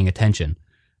not paying attention.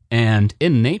 And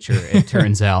in nature, it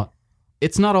turns out,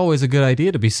 it's not always a good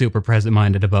idea to be super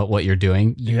present-minded about what you're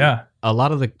doing. Yeah. A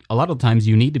lot of the times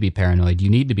you need to be paranoid. You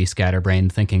need to be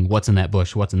scatterbrained, thinking, what's in that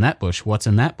bush? What's in that bush? What's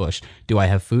in that bush? Do I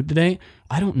have food today?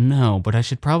 I don't know, but I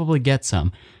should probably get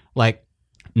some. Like,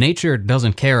 nature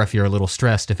doesn't care if you're a little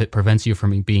stressed if it prevents you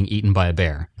from being eaten by a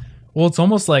bear. Well, it's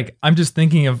almost like I'm just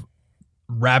thinking of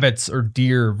rabbits or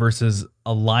deer versus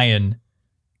a lion.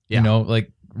 Yeah. You know,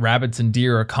 like rabbits and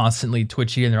deer are constantly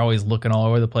twitchy and they're always looking all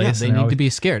over the place. Yeah, they need to be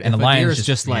scared. And if a lion is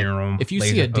just like, if you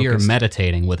see a deer focused.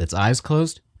 meditating with its eyes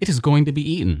closed, it is going to be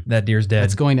eaten. That deer's dead.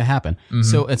 It's going to happen. Mm-hmm.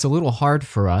 So it's a little hard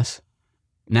for us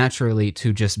naturally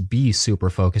to just be super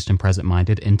focused and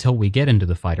present-minded until we get into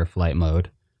the fight or flight mode.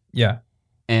 Yeah.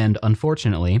 And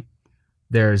unfortunately,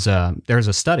 there's a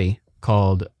study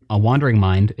called A Wandering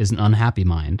Mind is an Unhappy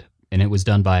Mind. And it was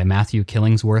done by Matthew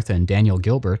Killingsworth and Daniel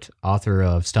Gilbert, author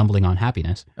of Stumbling on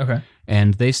Happiness. Okay.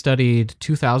 And they studied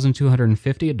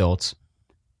 2,250 adults,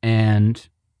 and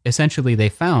essentially they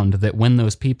found that when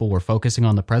those people were focusing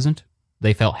on the present,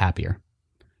 they felt happier.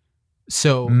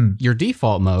 So your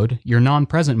default mode, your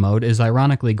non-present mode, is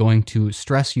ironically going to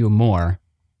stress you more,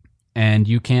 and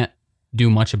you can't do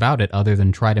much about it other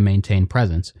than try to maintain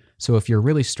presence. So if you're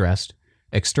really stressed,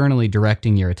 externally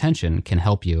directing your attention can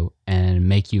help you and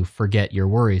make you forget your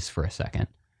worries for a second.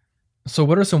 So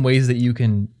what are some ways that you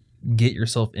can get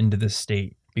yourself into this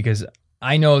state? Because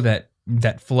I know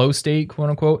that flow state, quote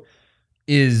unquote,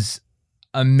 is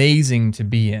amazing to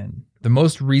be in. The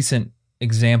most recent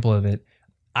example of it,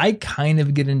 I kind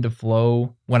of get into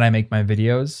flow when I make my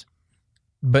videos,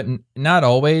 but not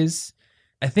always.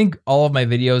 I think all of my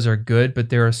videos are good, but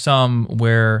there are some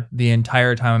where the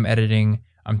entire time I'm editing,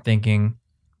 I'm thinking,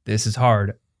 this is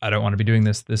hard. I don't want to be doing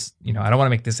this. I don't want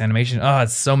to make this animation. Oh,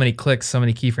 it's so many clicks, so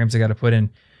many keyframes I got to put in.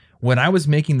 When I was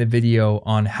making the video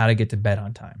on how to get to bed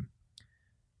on time,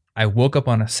 I woke up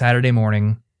on a Saturday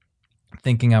morning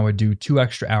thinking I would do 2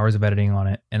 extra hours of editing on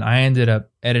it. And I ended up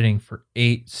editing for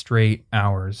 8 straight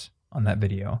hours on that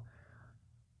video.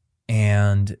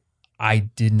 And I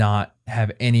did not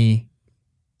have any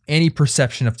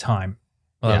perception of time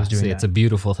while I was doing that. It's a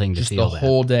beautiful thing to feel just the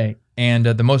whole day. And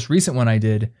the most recent one I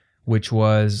did, which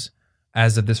was,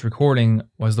 as of this recording,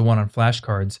 was the one on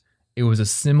flashcards. It was a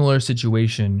similar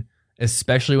situation,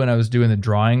 especially when I was doing the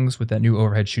drawings with that new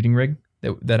overhead shooting rig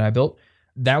that I built.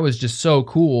 That was just so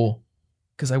cool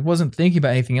because I wasn't thinking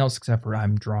about anything else except for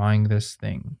I'm drawing this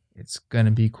thing. It's going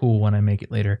to be cool when I make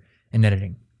it later in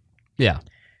editing. Yeah.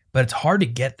 but it's hard to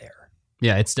get there.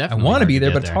 Yeah, it's I definitely want to hard be there,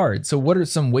 get but it's hard. So what are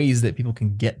some ways that people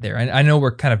can get there? I know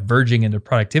we're kind of verging into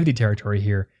productivity territory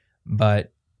here,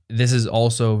 but this is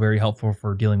also very helpful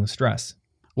for dealing with stress.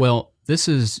 Well, this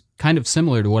is kind of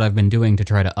similar to what I've been doing to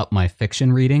try to up my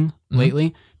fiction reading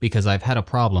lately, because I've had a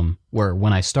problem where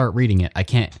when I start reading it, I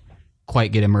can't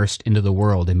quite get immersed into the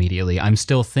world immediately. I'm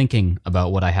still thinking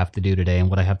about what I have to do today and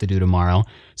what I have to do tomorrow.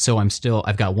 So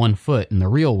I've got one foot in the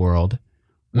real world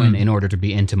when in order to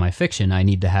be into my fiction, I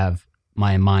need to have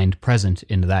my mind present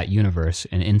into that universe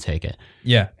and intake it.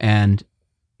 Yeah. And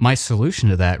my solution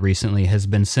to that recently has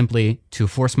been simply to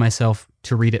force myself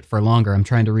to read it for longer. I'm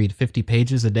trying to read 50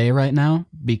 pages a day right now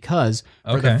because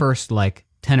for the first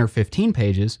 10 or 15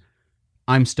 pages,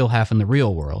 I'm still half in the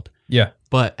real world. Yeah.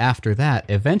 But after that,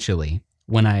 eventually,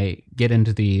 when I get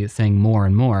into the thing more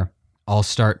and more, I'll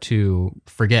start to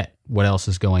forget what else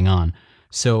is going on.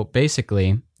 So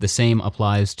basically, the same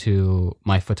applies to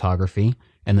my photography,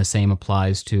 and the same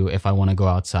applies to if I want to go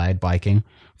outside biking.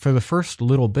 For the first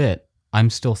little bit, I'm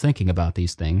still thinking about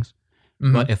these things.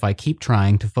 But if I keep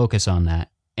trying to focus on that,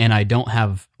 and I don't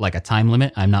have a time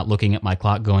limit, I'm not looking at my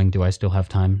clock going, do I still have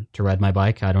time to ride my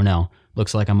bike? I don't know.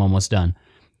 Looks like I'm almost done.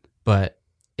 But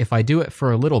if I do it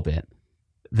for a little bit,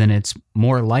 then it's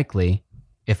more likely,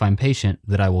 if I'm patient,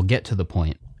 that I will get to the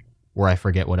point where I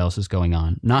forget what else is going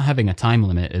on. Not having a time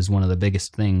limit is one of the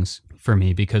biggest things for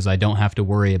me because I don't have to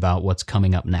worry about what's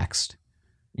coming up next.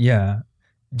 Yeah.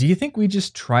 Do you think we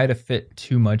just try to fit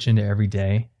too much into every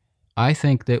day? I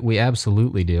think that we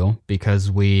absolutely do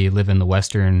because we live in the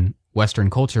Western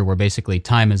culture where basically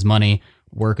time is money,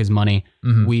 work is money.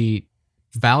 We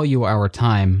value our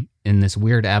time in this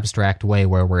weird abstract way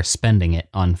where we're spending it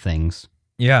on things.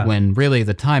 Yeah. When really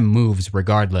the time moves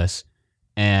regardless.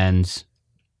 And,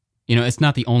 it's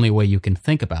not the only way you can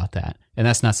think about that. And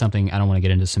that's not something, I don't want to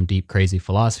get into some deep, crazy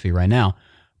philosophy right now,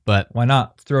 but why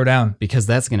not? Throw down. Because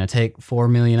that's going to take 4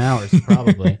 million hours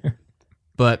probably.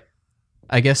 But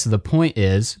I guess the point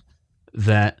is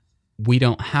that we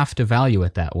don't have to value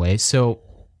it that way. So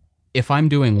if I'm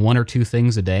doing 1 or 2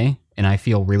 things a day and I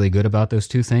feel really good about those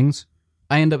 2 things,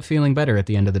 I end up feeling better at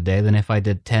the end of the day than if I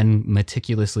did 10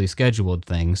 meticulously scheduled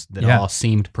things that all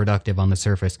seemed productive on the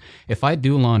surface. If I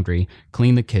do laundry,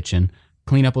 clean the kitchen,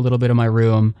 clean up a little bit of my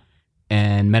room,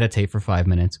 and meditate for 5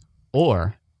 minutes,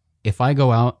 or if I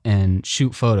go out and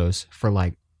shoot photos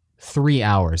for 3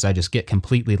 hours, I just get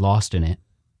completely lost in it,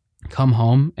 come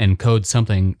home and code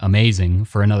something amazing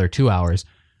for another 2 hours,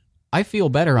 I feel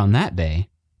better on that day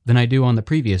than I do on the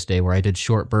previous day where I did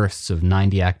short bursts of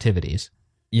 90 activities.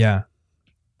 Yeah.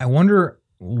 I wonder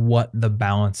what the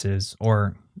balance is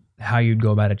or how you'd go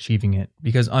about achieving it.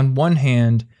 Because on one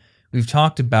hand, we've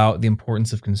talked about the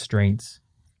importance of constraints,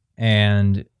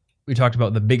 and we talked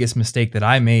about the biggest mistake that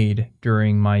I made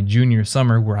during my junior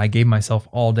summer where I gave myself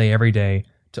all day, every day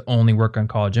to only work on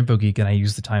College Info Geek, and I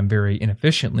used the time very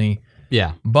inefficiently.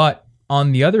 Yeah. But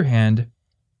on the other hand,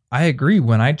 I agree.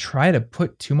 When I try to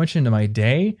put too much into my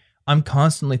day, I'm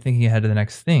constantly thinking ahead to the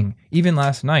next thing. Even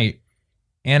last night,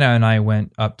 Anna and I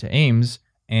went up to Ames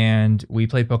and we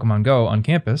played Pokemon Go on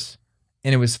campus,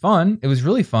 and it was fun. It was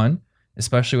really fun,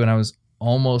 especially when I was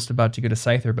almost about to get a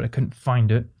Scyther, but I couldn't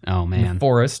find it. Oh, man. In the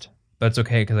forest. But it's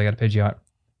okay because I got a Pidgeot,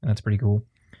 and that's pretty cool.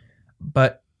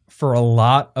 But for a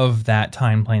lot of that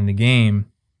time playing the game,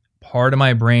 part of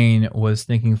my brain was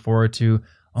thinking forward to,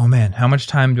 oh man, how much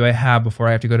time do I have before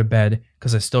I have to go to bed?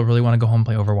 Because I still really want to go home and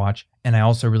play Overwatch. And I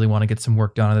also really want to get some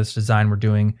work done on this design we're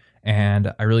doing.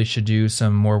 And I really should do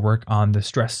some more work on the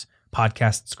Stress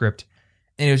podcast script.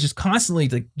 And it was just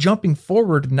constantly jumping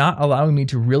forward, not allowing me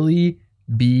to really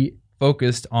be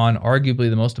focused on arguably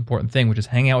the most important thing, which is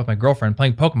hanging out with my girlfriend,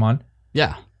 playing Pokemon.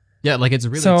 Yeah. Yeah, it's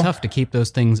really tough to keep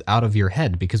those things out of your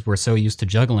head because we're so used to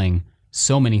juggling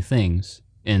so many things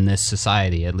in this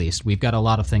society, at least. We've got a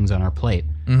lot of things on our plate.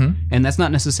 And that's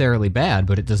not necessarily bad,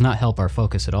 but it does not help our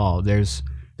focus at all. There's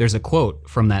a quote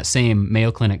from that same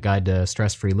Mayo Clinic Guide to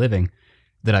Stress-Free Living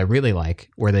that I really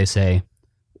like, where they say,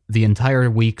 "The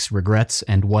entire week's regrets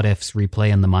and what-ifs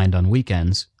replay in the mind on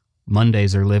weekends.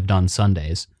 Mondays are lived on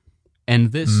Sundays."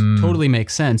 And this totally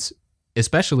makes sense,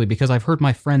 especially because I've heard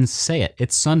my friends say it.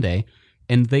 It's Sunday,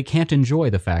 and they can't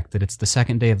enjoy the fact that it's the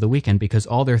second day of the weekend because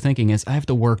all they're thinking is, I have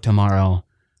to work tomorrow.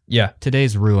 Yeah.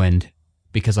 Today's ruined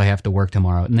because I have to work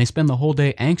tomorrow. And they spend the whole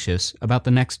day anxious about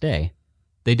the next day.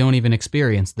 They don't even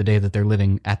experience the day that they're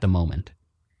living at the moment.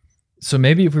 So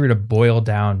maybe if we were to boil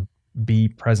down, be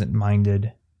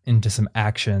present-minded into some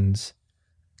actions,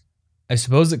 I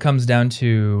suppose it comes down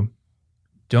to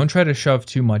don't try to shove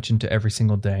too much into every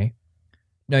single day.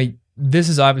 Now, this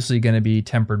is obviously going to be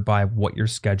tempered by what your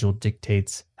schedule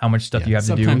dictates, how much stuff you have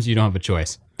to do. Sometimes you don't have a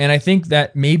choice. And I think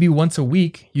that maybe once a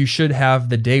week, you should have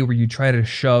the day where you try to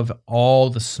shove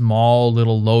all the small,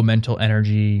 little low mental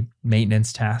energy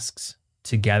maintenance tasks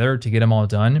together to get them all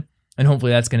done. And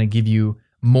hopefully that's going to give you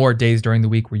more days during the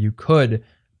week where you could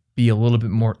be a little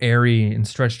bit more airy and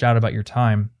stretched out about your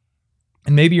time.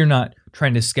 And maybe you're not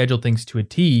trying to schedule things to a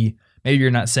T. Maybe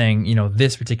you're not saying,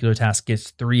 this particular task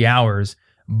gets 3 hours,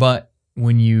 but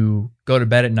when you go to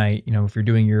bed at night, if you're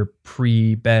doing your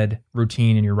pre-bed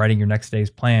routine and you're writing your next day's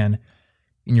plan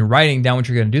and you're writing down what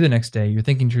you're going to do the next day, you're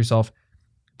thinking to yourself,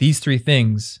 these 3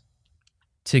 things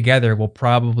together will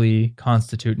probably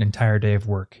constitute an entire day of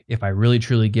work if I really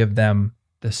truly give them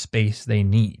the space they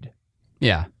need.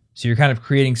 Yeah. So you're kind of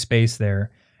creating space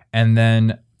there. And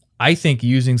then I think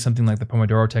using something like the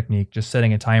Pomodoro technique, just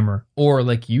setting a timer, or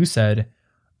like you said,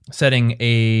 setting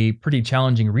a pretty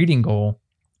challenging reading goal,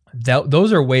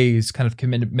 those are ways, kind of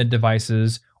commitment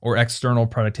devices or external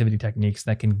productivity techniques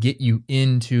that can get you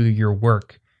into your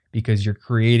work because you're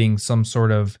creating some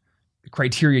sort of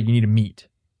criteria you need to meet,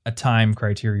 a time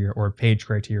criteria or a page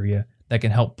criteria that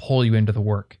can help pull you into the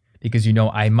work because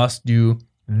I must do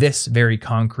this very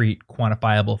concrete,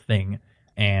 quantifiable thing.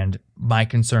 And my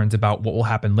concerns about what will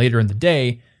happen later in the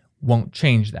day won't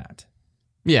change that.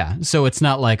 Yeah, so it's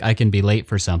not like I can be late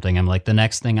for something. I'm like, the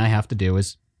next thing I have to do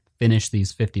is finish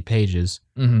these 50 pages,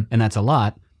 and that's a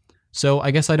lot. So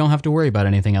I guess I don't have to worry about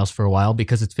anything else for a while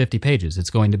because it's 50 pages. It's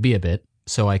going to be a bit,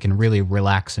 so I can really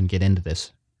relax and get into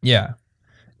this. Yeah.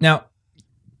 Now,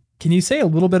 can you say a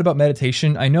little bit about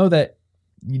meditation? I know that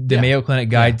the Mayo Clinic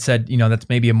guide said, that's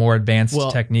maybe a more advanced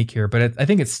technique here, but I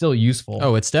think it's still useful.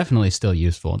 Oh, it's definitely still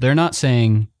useful. They're not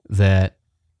saying that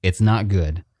it's not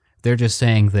good. They're just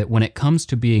saying that when it comes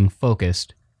to being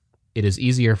focused, it is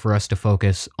easier for us to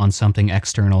focus on something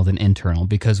external than internal,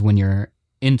 because when you're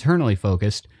internally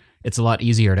focused, it's a lot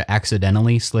easier to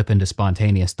accidentally slip into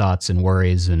spontaneous thoughts and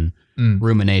worries and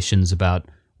ruminations about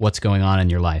what's going on in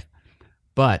your life.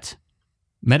 But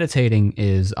meditating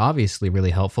is obviously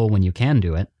really helpful when you can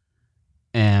do it.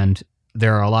 And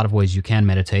there are a lot of ways you can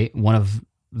meditate. One of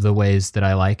the ways that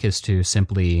I like is to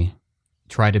simply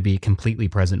try to be completely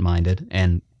present-minded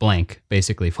and blank,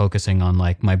 basically focusing on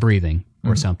like my breathing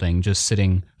or something, just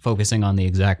sitting, focusing on the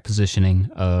exact positioning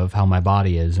of how my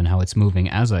body is and how it's moving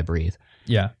as I breathe.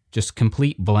 Yeah. Just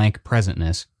complete blank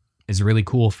presentness is really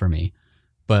cool for me.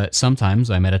 But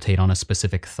sometimes I meditate on a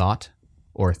specific thought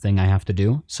or thing I have to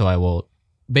do. So I will,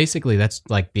 basically that's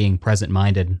like being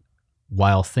present-minded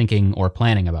while thinking or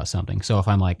planning about something. So if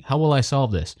I'm like, how will I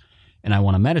solve this? And I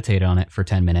want to meditate on it for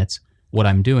 10 minutes, what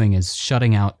I'm doing is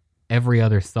shutting out every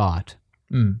other thought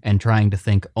and trying to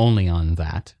think only on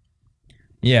that.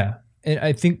 Yeah. And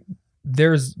I think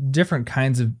there's different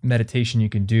kinds of meditation you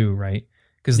can do, right?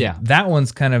 Because that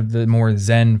one's kind of the more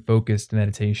Zen-focused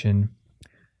meditation.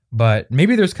 But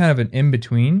maybe there's kind of an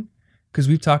in-between, because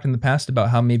we've talked in the past about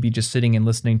how maybe just sitting and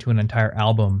listening to an entire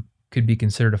album could be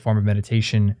considered a form of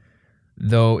meditation,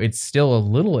 though it's still a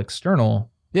little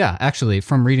external. Yeah, actually,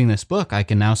 from reading this book, I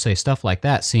can now say stuff like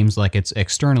that seems like it's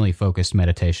externally focused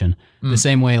meditation. The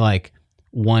same way like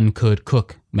one could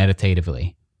cook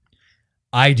meditatively.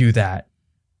 I do that.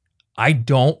 I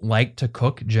don't like to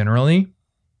cook generally.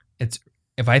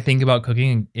 If I think about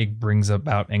cooking, it brings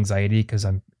about anxiety because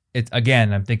I'm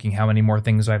thinking how many more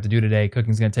things do I have to do today?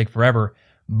 Cooking's going to take forever.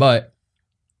 But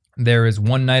there is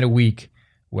one night a week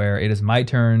where it is my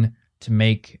turn to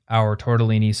make our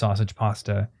tortellini sausage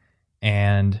pasta,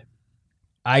 and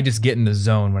I just get in the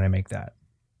zone when I make that.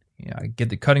 I get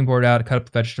the cutting board out, cut up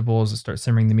the vegetables, start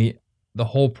simmering the meat. The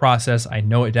whole process, I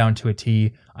know it down to a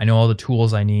T. I know all the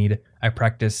tools I need. I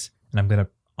practice, and I'm going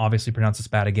to obviously pronounce this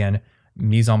bad again.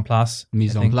 Mise en place.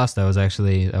 Mise en place, that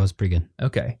was pretty good.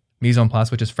 Okay. Mise en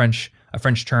place, which is a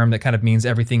French term that kind of means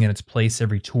everything in its place,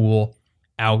 every tool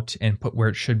out and put where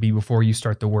it should be before you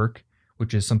start the work,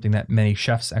 which is something that many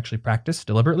chefs actually practice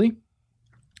deliberately.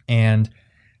 And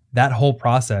that whole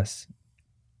process,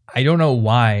 I don't know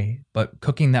why, but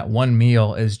cooking that one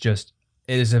meal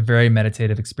it is a very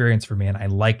meditative experience for me, and I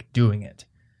like doing it.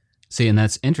 See, and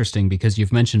that's interesting because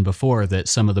you've mentioned before that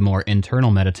some of the more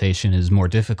internal meditation is more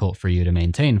difficult for you to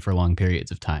maintain for long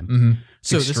periods of time.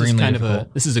 So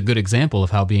this is a good example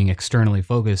of how being externally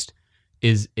focused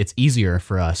it's easier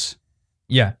for us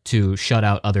to shut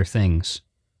out other things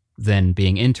than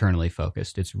being internally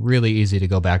focused. It's really easy to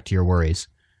go back to your worries.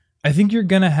 I think you're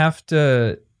going to have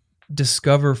to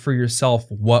discover for yourself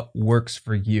what works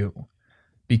for you,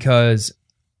 because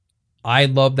I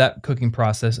love that cooking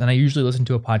process, and I usually listen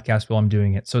to a podcast while I'm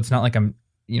doing it. So it's not like I'm,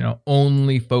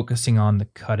 only focusing on the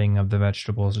cutting of the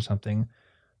vegetables or something.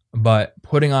 But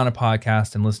putting on a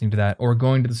podcast and listening to that or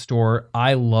going to the store,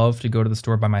 I love to go to the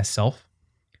store by myself.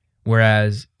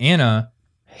 Whereas Anna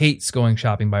hates going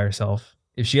shopping by herself.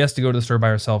 If she has to go to the store by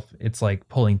herself, it's like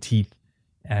pulling teeth.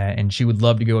 And she would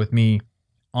love to go with me.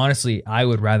 Honestly, I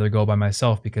would rather go by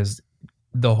myself because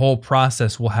the whole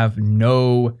process will have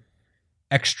no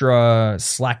extra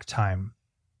slack time.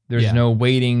 There's no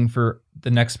waiting for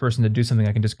the next person to do something.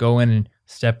 I can just go in and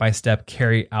step by step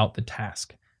carry out the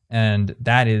task. And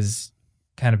that is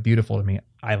kind of beautiful to me.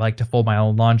 I like to fold my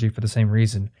own laundry for the same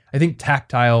reason. I think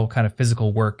tactile kind of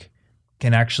physical work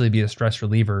can actually be a stress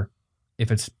reliever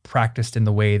if it's practiced in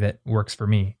the way that works for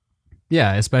me.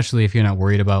 Yeah, especially if you're not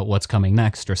worried about what's coming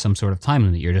next or some sort of time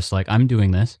limit. You're just like, I'm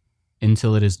doing this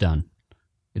until it is done.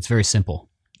 It's very simple.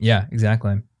 Yeah,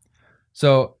 exactly.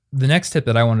 So the next tip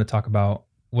that I wanted to talk about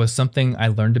was something I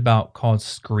learned about called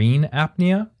screen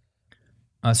apnea.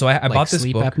 So I bought this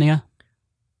sleep book. Apnea?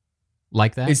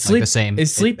 Like that? Is like sleep, the same.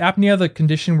 Is sleep apnea the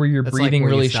condition where you're That's breathing like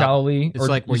where you really stop- shallowly It's or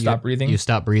like you where stop breathing? You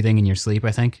stop breathing in your sleep,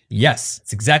 I think. Yes,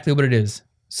 it's exactly what it is.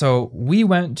 So we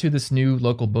went to this new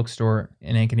local bookstore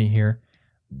in Ankeny here.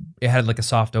 It had like a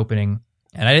soft opening,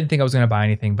 and I didn't think I was going to buy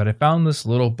anything, but I found this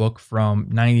little book from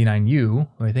 99U,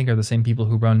 who I think are the same people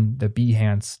who run the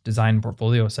Behance design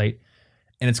portfolio site,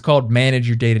 and it's called Manage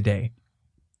Your Day-to-Day.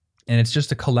 And it's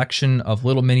just a collection of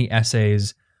little mini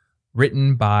essays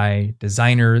written by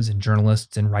designers and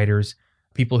journalists and writers,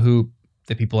 people who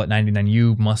the people at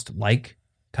 99U must like,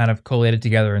 kind of collated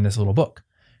together in this little book.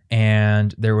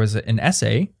 And there was an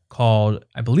essay called,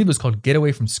 I believe it was called Get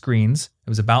Away from Screens. It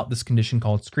was about this condition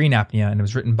called screen apnea, and it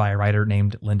was written by a writer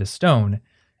named Linda Stone.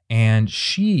 And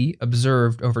she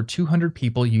observed over 200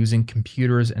 people using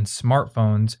computers and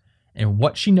smartphones. And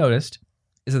what she noticed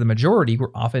is that the majority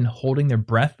were often holding their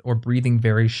breath or breathing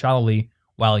very shallowly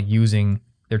while using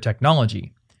their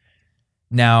technology.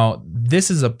 Now,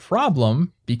 this is a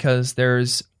problem because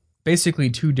there's basically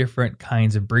two different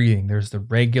kinds of breathing. There's the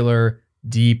regular,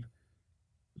 deep,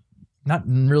 not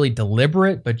really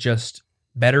deliberate, but just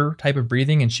better type of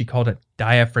breathing. And she called it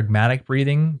diaphragmatic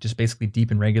breathing, just basically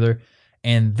deep and regular.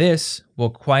 And this will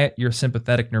quiet your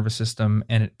sympathetic nervous system,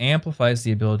 and it amplifies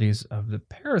the abilities of the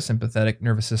parasympathetic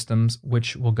nervous systems,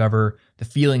 which will govern the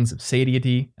feelings of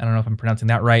satiety. I don't know if I'm pronouncing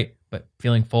that right, but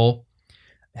feeling full,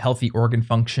 healthy organ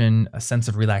function, a sense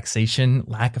of relaxation,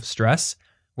 lack of stress.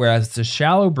 Whereas the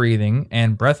shallow breathing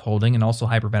and breath holding and also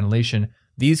hyperventilation,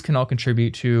 these can all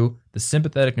contribute to the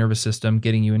sympathetic nervous system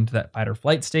getting you into that fight or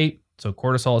flight state. So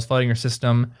cortisol is flooding your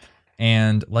system.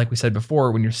 And like we said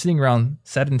before, when you're sitting around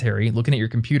sedentary, looking at your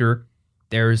computer,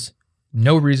 there's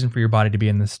no reason for your body to be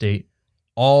in this state.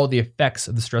 All the effects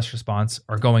of the stress response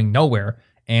are going nowhere,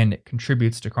 and it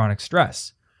contributes to chronic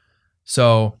stress.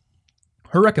 So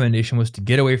her recommendation was to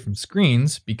get away from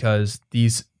screens because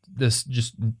this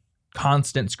just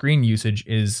constant screen usage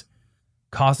is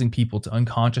causing people to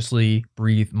unconsciously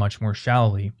breathe much more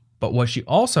shallowly. But what she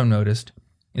also noticed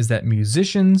is that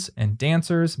musicians and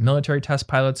dancers, military test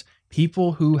pilots,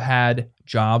 people who had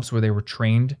jobs where they were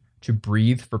trained to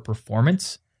breathe for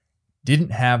performance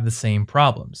didn't have the same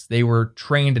problems. They were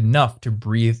trained enough to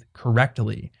breathe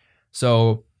correctly.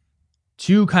 So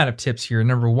two kind of tips here.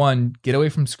 Number one, get away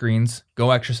from screens,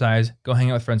 go exercise, go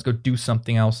hang out with friends, go do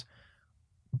something else.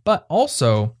 But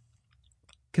also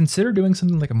consider doing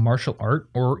something like a martial art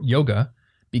or yoga,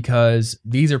 because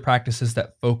these are practices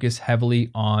that focus heavily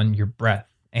on your breath.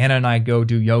 Anna and I go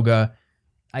do yoga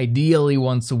ideally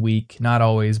once a week, not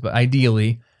always, but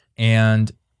ideally. And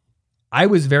I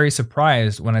was very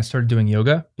surprised when I started doing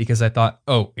yoga because I thought,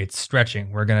 oh, it's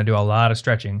stretching. We're going to do a lot of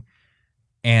stretching.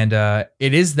 And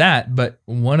it is that, but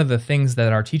one of the things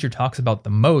that our teacher talks about the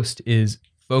most is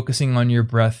focusing on your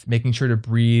breath, making sure to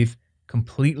breathe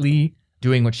completely,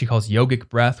 doing what she calls yogic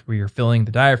breath, where you're filling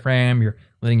the diaphragm, you're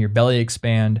letting your belly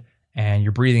expand, and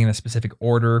you're breathing in a specific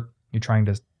order. You're trying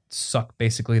to suck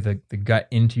basically the gut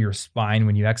into your spine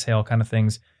when you exhale, kind of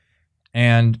things.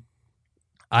 And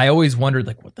I always wondered,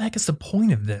 like, what the heck is the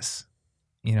point of this?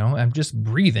 You know, I'm just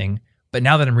breathing. But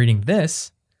now that I'm reading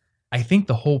this, I think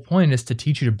the whole point is to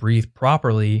teach you to breathe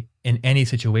properly in any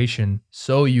situation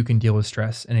so you can deal with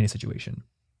stress in any situation.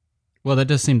 Well, that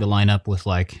does seem to line up with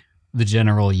like the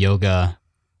general yoga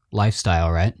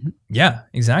lifestyle, right? Yeah,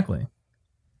 exactly.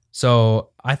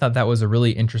 So I thought that was a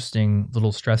really interesting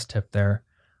little stress tip there.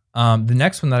 The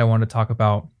next one that I wanted to talk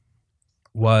about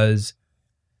was,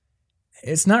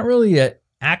 it's not really an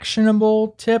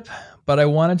actionable tip, but I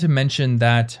wanted to mention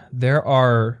that there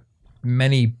are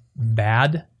many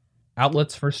bad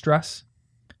outlets for stress,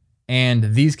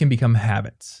 and these can become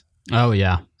habits. Oh,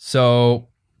 yeah. So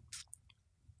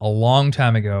a long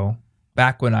time ago,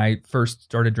 back when I first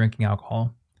started drinking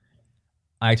alcohol,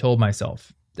 I told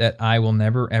myself that I will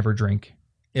never ever drink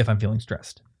if I'm feeling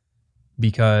stressed,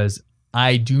 because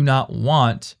I do not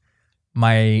want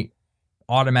my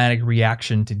automatic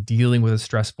reaction to dealing with a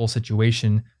stressful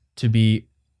situation to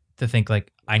think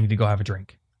like, I need to go have a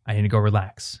drink. I need to go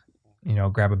relax,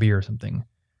 grab a beer or something.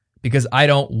 Because I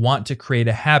don't want to create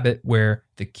a habit where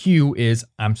the cue is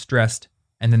I'm stressed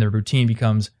and then the routine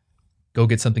becomes go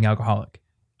get something alcoholic.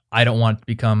 I don't want it to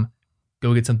become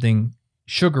go get something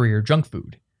sugary or junk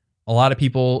food. A lot of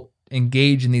people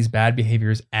engage in these bad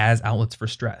behaviors as outlets for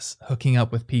stress, hooking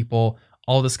up with people,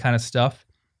 all this kind of stuff.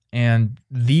 And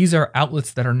these are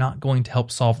outlets that are not going to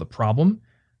help solve the problem.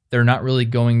 They're not really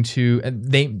going to,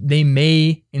 they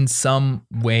may in some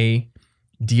way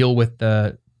deal with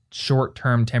the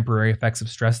short-term temporary effects of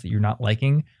stress that you're not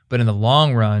liking, but in the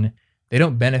long run, they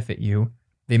don't benefit you.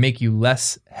 They make you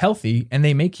less healthy and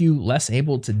they make you less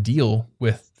able to deal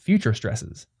with future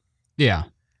stresses. Yeah.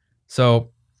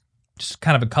 So just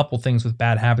kind of a couple things with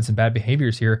bad habits and bad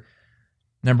behaviors here.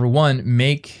 Number one,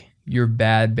 make your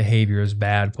bad behaviors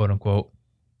bad, quote unquote,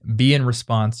 be in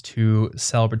response to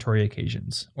celebratory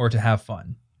occasions or to have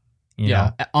fun. You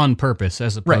know? On purpose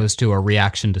as opposed to a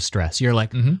reaction to stress. You're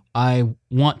like, I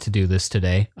want to do this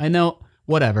today. I know,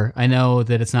 whatever. I know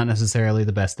that it's not necessarily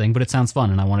the best thing, but it sounds fun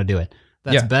and I want to do it.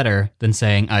 That's better than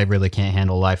saying, I really can't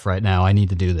handle life right now. I need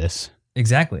to do this.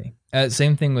 Exactly.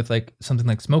 Same thing with like something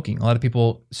like smoking. A lot of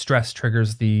people, stress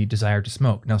triggers the desire to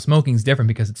smoke. Now, smoking's different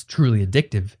because it's truly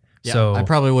addictive. Yeah, so I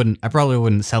probably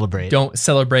wouldn't celebrate. Don't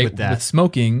celebrate with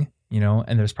smoking,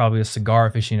 and there's probably a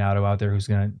cigar aficionado out there who's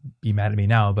going to be mad at me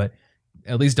now, but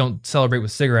at least don't celebrate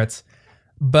with cigarettes.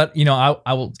 But,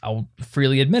 I will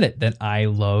freely admit it that I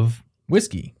love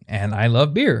whiskey and I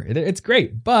love beer. It's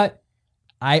great, but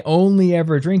I only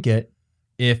ever drink it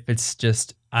if it's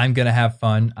just, I'm going to have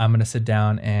fun. I'm going to sit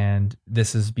down and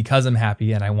this is because I'm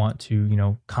happy and I want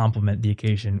to, complement the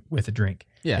occasion with a drink.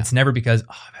 Yeah. It's never because,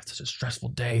 I've had such a stressful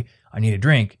day, I need a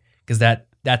drink, because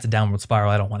that's a downward spiral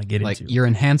I don't want to get into. You're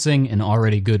enhancing an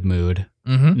already good mood,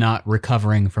 not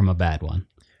recovering from a bad one.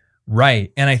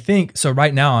 Right. And I think, so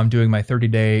right now I'm doing my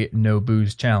 30-day no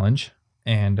booze challenge.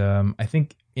 And I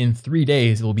think in 3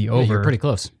 days it will be over. You're pretty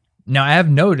close. Now I have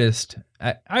noticed,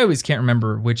 I always can't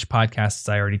remember which podcasts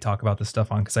I already talk about this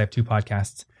stuff on because I have 2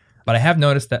 podcasts, but I have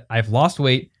noticed that I've lost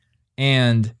weight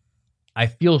and I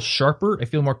feel sharper. I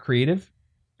feel more creative.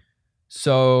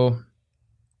 So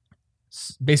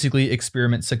basically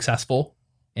experiment successful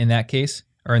in that case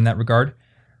or in that regard.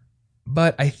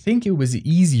 But I think it was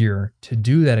easier to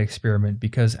do that experiment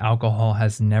because alcohol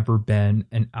has never been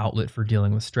an outlet for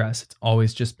dealing with stress. It's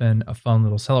always just been a fun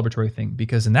little celebratory thing,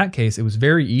 because in that case, it was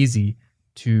very easy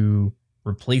to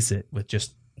replace it with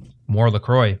just more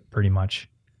LaCroix pretty much.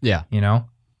 Yeah.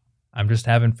 I'm just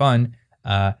having fun.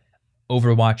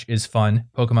 Overwatch is fun.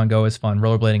 Pokemon Go is fun.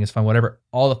 Rollerblading is fun. Whatever.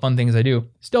 All the fun things I do,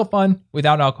 still fun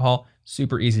without alcohol.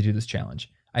 Super easy to do this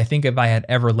challenge. I think if I had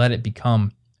ever let it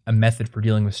become a method for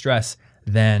dealing with stress,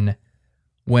 then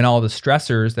when all the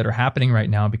stressors that are happening right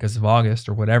now because of August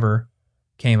or whatever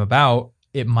came about,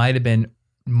 it might have been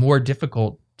more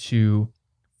difficult to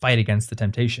fight against the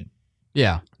temptation.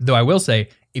 Yeah. Though I will say,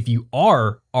 if you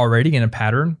are already in a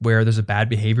pattern where there's a bad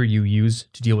behavior you use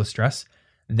to deal with stress,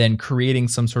 then creating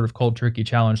some sort of cold turkey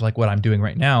challenge like what I'm doing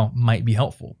right now might be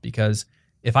helpful, because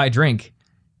if I drink,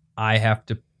 I have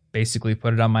to basically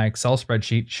put it on my Excel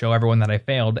spreadsheet, show everyone that I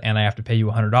failed, and I have to pay you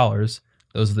 $100.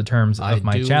 Those are the terms of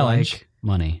my challenge. Like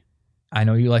money. I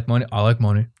know you like money. I like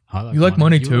money. You like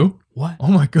money too? What? Oh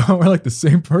my God, we're like the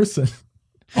same person.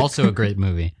 Also a great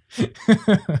movie. Yeah,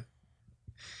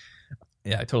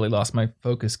 I totally lost my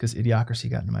focus because Idiocracy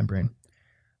got into my brain.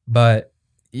 But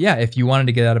yeah, if you wanted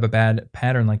to get out of a bad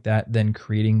pattern like that, then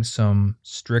creating some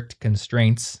strict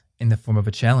constraints in the form of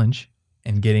a challenge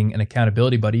and getting an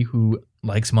accountability buddy who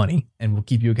likes money and will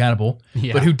keep you accountable,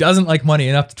 but who doesn't like money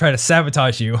enough to try to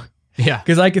sabotage you. Yeah.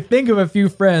 Because I could think of a few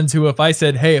friends who, if I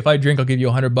said, hey, if I drink, I'll give you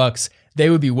 $100, they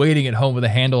would be waiting at home with a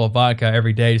handle of vodka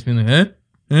every day, just being like,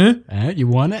 You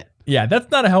want it? Yeah,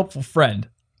 that's not a helpful friend.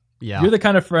 Yeah. You're the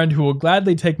kind of friend who will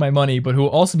gladly take my money, but who will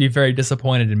also be very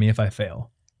disappointed in me if I fail.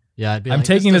 Yeah, I'd be I'm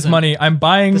taking this money. I'm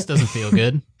buying. This doesn't feel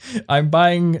good. I'm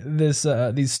buying this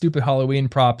these stupid Halloween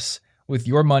props with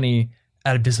your money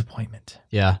out of disappointment.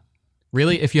 Yeah.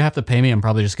 Really, if you have to pay me, I'm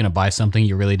probably just going to buy something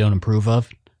you really don't approve of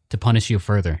to punish you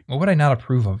further. What would I not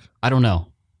approve of? I don't know.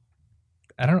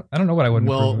 I don't know what I wouldn't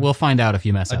approve of. We'll find out if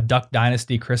you mess up. A Duck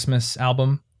Dynasty Christmas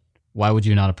album? Why would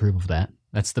you not approve of that?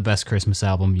 That's the best Christmas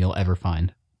album you'll ever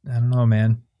find. I don't know,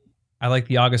 man. I like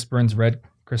the August Burns Red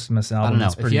Christmas album. I don't know.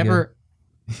 It's pretty good.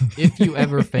 If you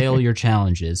ever fail your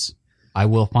challenges, I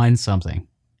will find something.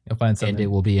 You'll find something. And it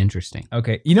will be interesting.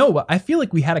 Okay. You know what? I feel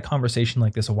like we had a conversation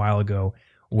like this a while ago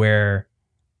where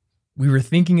we were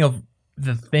thinking of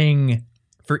the thing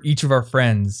for each of our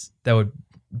friends that would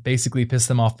basically piss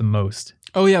them off the most.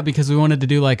 Oh, yeah, because we wanted to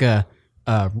do like an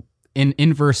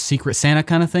inverse Secret Santa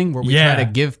kind of thing where we try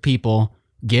to give people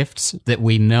gifts that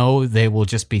we know they will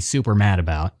just be super mad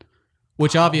about,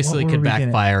 which obviously could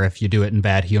backfire if you do it in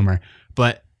bad humor.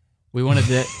 But we wanted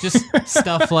to just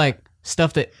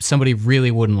stuff that somebody really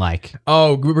wouldn't like.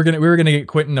 Oh, we were gonna get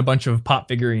Quentin a bunch of pop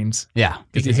figurines. Yeah,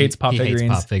 because he hates pop figurines.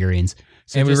 Hates pop figurines.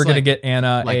 So and we were gonna get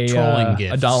Anna trolling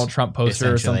gifts, a Donald Trump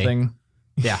poster or something.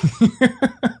 Yeah.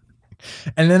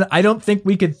 And then I don't think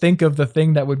we could think of the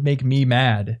thing that would make me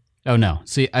mad. Oh no!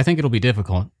 See, I think it'll be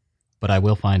difficult, but I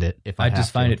will find it if I have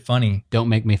just find it funny. Don't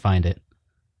make me find it.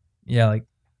 Yeah, like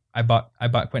I bought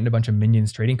Quentin a bunch of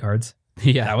Minions trading cards.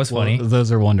 Yeah, that was funny.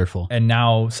 Those are wonderful, and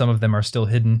now some of them are still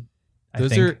hidden.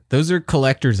 Those are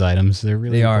collector's items. They're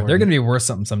really important. They're gonna be worth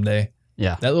something someday.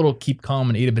 Yeah, that little keep calm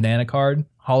and eat a banana card,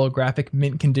 holographic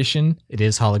mint condition. It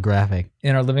is holographic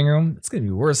in our living room. It's gonna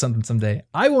be worth something someday.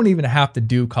 I won't even have to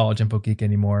do College Info Geek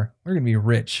anymore. We're gonna be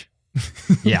rich.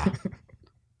 Yeah.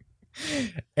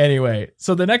 Anyway,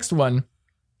 so the next one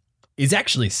is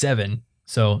actually 7.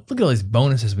 So look at all these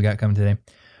bonuses we got coming today.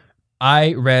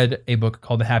 I read a book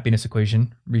called The Happiness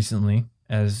Equation recently,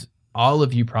 as all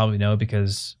of you probably know,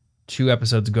 because 2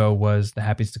 episodes ago was the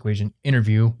Happiness Equation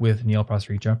interview with Neil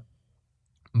Pasricha.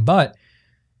 But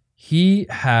he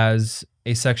has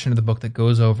a section of the book that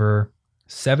goes over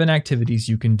 7 activities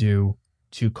you can do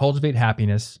to cultivate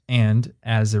happiness and,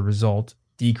 as a result,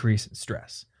 decrease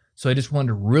stress. So I just wanted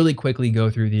to really quickly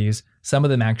go through these. Some of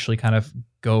them actually kind of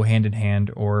go hand in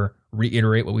hand or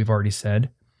reiterate what we've already said.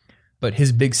 But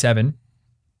his big 7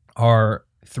 are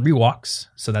 3 walks.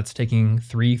 So that's taking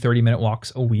 3 30-minute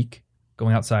walks a week,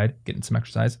 going outside, getting some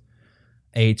exercise.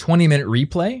 A 20-minute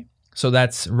replay. So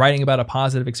that's writing about a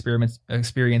positive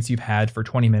experience you've had for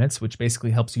 20 minutes, which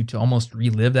basically helps you to almost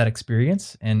relive that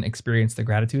experience and experience the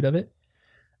gratitude of it.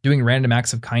 Doing random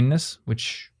acts of kindness,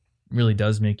 which really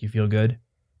does make you feel good.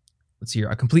 Let's see here,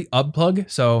 a complete unplug.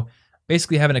 So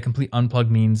basically having a complete unplug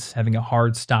means having a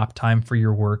hard stop time for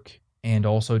your work and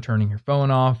also turning your phone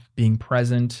off, being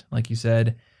present, like you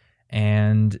said,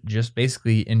 and just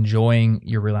basically enjoying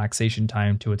your relaxation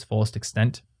time to its fullest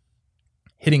extent.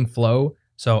 Hitting flow.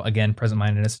 So again,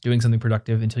 present-mindedness, doing something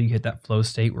productive until you hit that flow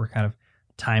state where kind of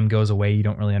time goes away. You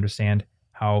don't really understand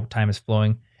how time is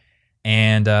flowing.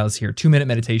 And let's hear 2-minute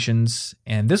meditations.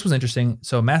 And this was interesting.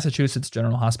 So Massachusetts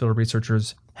General Hospital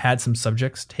researchers had some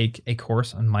subjects take a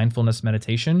course on mindfulness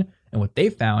meditation. And what they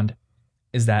found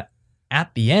is that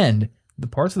at the end, the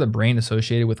parts of the brain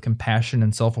associated with compassion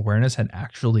and self-awareness had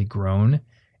actually grown.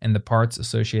 And the parts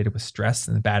associated with stress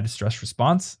and the bad stress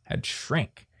response had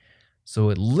shrank. So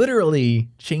it literally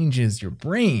changes your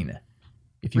brain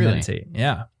if you meditate.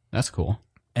 Yeah. That's cool.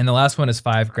 And the last one is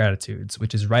 5 gratitudes,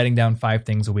 which is writing down 5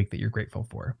 things a week that you're grateful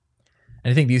for.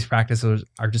 And I think these practices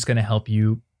are just going to help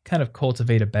you kind of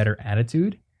cultivate a better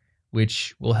attitude,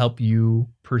 which will help you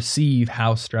perceive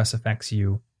how stress affects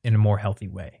you in a more healthy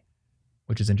way,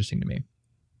 which is interesting to me.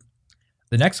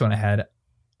 The next one I had,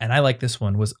 and I like this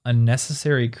one, was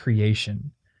unnecessary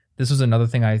creation. This was another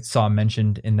thing I saw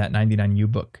mentioned in that 99U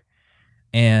book.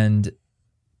 And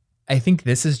I think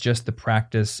this is just the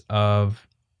practice of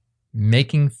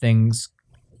making things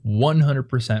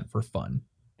 100% for fun.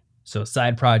 So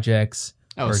side projects.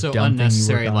 Oh, so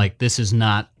unnecessary. Like this is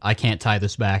not, I can't tie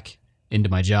this back into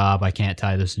my job. I can't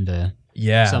tie this into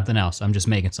something else. I'm just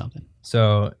making something.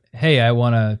 So, hey, I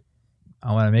want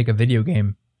to make a video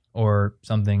game or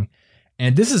something.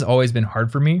 And this has always been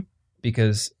hard for me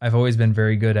because I've always been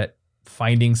very good at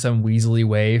finding some weaselly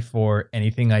way for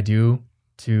anything I do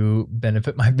to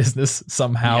benefit my business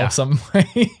somehow, some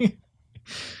way.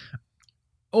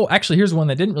 Oh, actually, here's one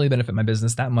that didn't really benefit my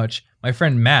business that much. My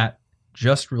friend Matt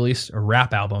just released a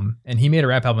rap album, and he made a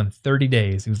rap album in 30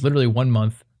 days. It was literally 1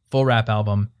 month, full rap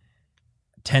album,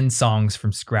 10 songs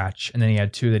from scratch. And then he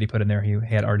had 2 that he put in there he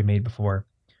had already made before.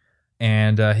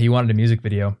 And he wanted a music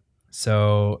video.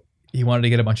 So he wanted to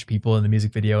get a bunch of people in the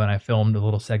music video, and I filmed a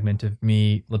little segment of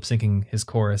me lip syncing his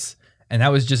chorus. And that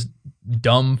was just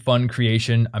dumb, fun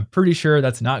creation. I'm pretty sure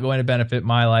that's not going to benefit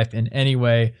my life in any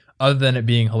way other than it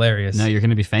being hilarious. No, you're going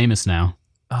to be famous now.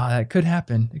 That could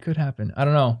happen. It could happen. I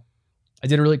don't know. I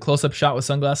did a really close-up shot with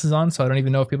sunglasses on, so I don't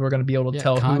even know if people are going to be able to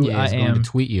tell Kanye who I is am. Going to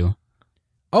tweet you.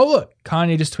 Oh, look.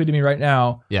 Kanye just tweeted me right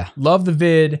now. Yeah. Love the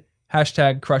vid.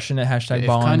 Hashtag crushing it. Hashtag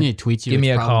balling. If Kanye tweets you, give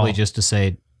me it's a probably call. Just to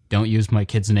say, don't use my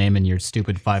kid's name in your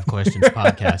stupid 5 questions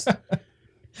podcast.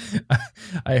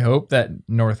 I hope that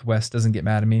Northwest doesn't get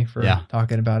mad at me for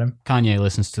talking about him. Kanye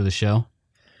listens to the show.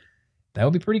 That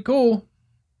would be pretty cool.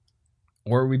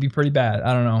 Or it would be pretty bad.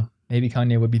 I don't know. Maybe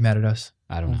Kanye would be mad at us.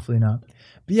 I don't know. Hopefully not.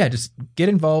 But yeah, just get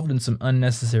involved in some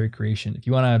unnecessary creation. If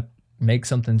you want to make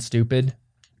something stupid,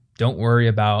 don't worry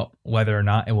about whether or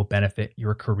not it will benefit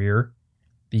your career,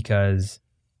 because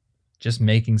just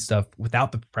making stuff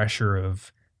without the pressure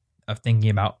of thinking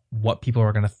about what people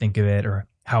are going to think of it or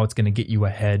how it's going to get you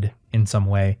ahead in some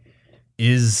way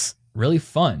is really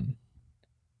fun.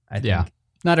 I think. Yeah.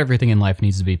 Not everything in life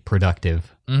needs to be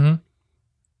productive. Mm-hmm.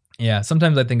 Yeah.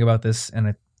 Sometimes I think about this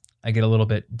and I get a little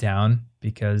bit down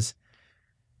because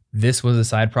this was a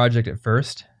side project at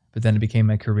first, but then it became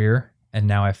my career. And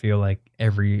now I feel like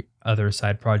every other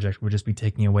side project would just be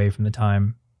taking away from the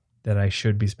time that I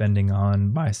should be spending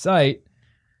on my site.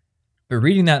 But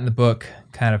reading that in the book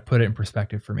kind of put it in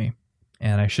perspective for me.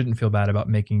 And I shouldn't feel bad about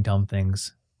making dumb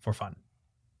things for fun,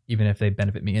 even if they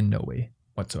benefit me in no way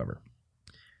whatsoever.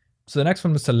 So the next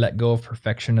one was to let go of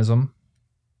perfectionism,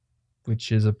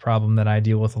 which is a problem that I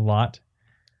deal with a lot.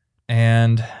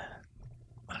 And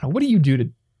I don't know, what do you do to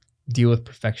deal with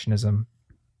perfectionism?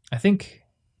 I think...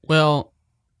 Well,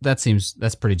 that's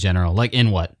pretty general. Like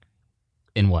in what?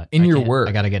 In your work.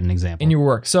 I got to get an example. In your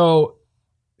work. So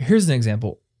here's an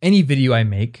example. Any video I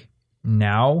make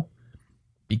now,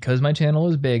 because my channel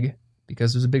is big,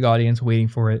 because there's a big audience waiting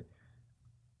for it,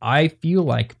 I feel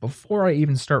like before I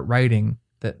even start writing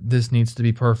that this needs to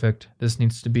be perfect, this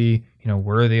needs to be,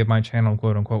 worthy of my channel,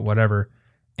 quote unquote, whatever.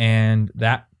 And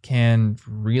that can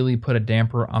really put a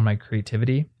damper on my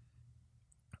creativity.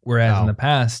 Whereas in the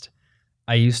past,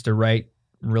 I used to write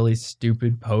really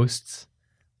stupid posts,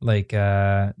 like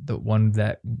the one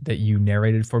that you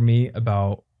narrated for me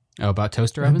about. Oh, about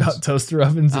toaster ovens? About toaster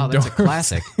ovens and that's doors. A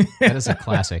classic. That is a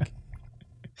classic.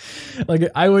 Like,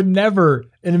 I would never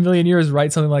in a million years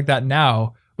write something like that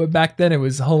now, but back then it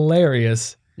was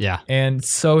hilarious. Yeah. And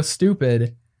so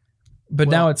stupid. But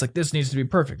now it's like, this needs to be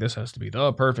perfect. This has to be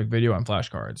the perfect video on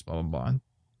flashcards, blah, blah, blah.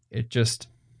 It just,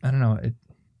 I don't know.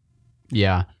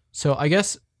 Yeah. So I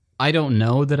guess I don't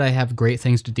know that I have great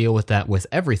things to deal with that with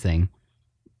everything.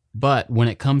 But when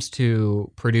it comes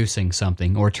to producing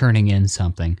something or turning in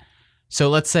something, so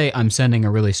let's say I'm sending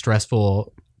a really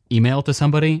stressful email to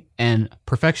somebody and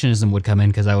perfectionism would come in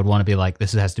because I would want to be like,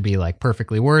 this has to be like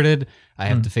perfectly worded. I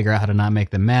have to figure out how to not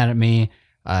make them mad at me.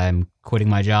 I'm quitting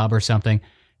my job or something.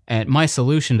 And my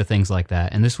solution to things like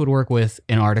that, and this would work with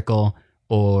an article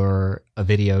or a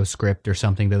video script or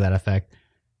something to that effect.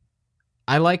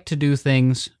 I like to do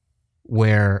things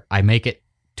where I make it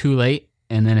too late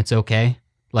and then it's okay.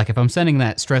 Like if I'm sending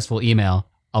that stressful email,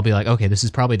 I'll be like, okay, this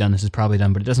is probably done,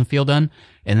 but it doesn't feel done.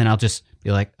 And then I'll just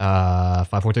be like, 5,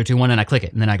 4, 3, 2, 1, and I click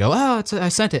it. And then I go, I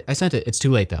sent it. It's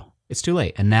too late though. It's too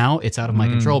late. And now it's out of my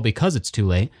control because it's too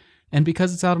late. And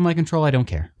because it's out of my control, I don't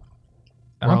care.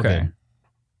 We're all good.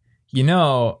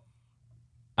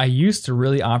 I used to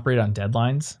really operate on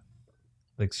deadlines,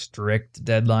 like strict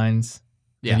deadlines.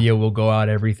 Yeah. Video will go out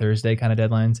every Thursday kind of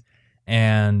deadlines.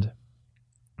 And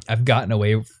I've gotten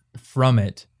away from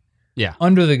it. Yeah.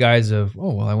 Under the guise of,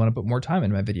 I want to put more time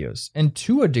in my videos. And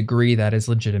to a degree, that is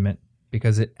legitimate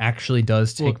because it actually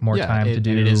does take more time to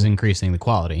do. And it is increasing the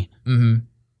quality. Mm-hmm.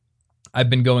 I've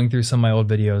been going through some of my old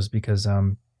videos because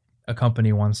a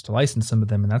company wants to license some of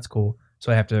them, and that's cool.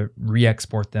 So I have to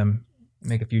re-export them,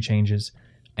 make a few changes.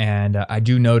 And I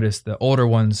do notice the older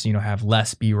ones, have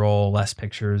less B-roll, less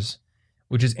pictures,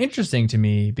 which is interesting to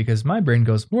me because my brain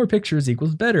goes, more pictures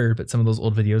equals better. But some of those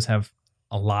old videos have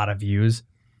a lot of views.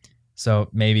 So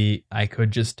maybe I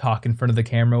could just talk in front of the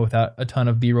camera without a ton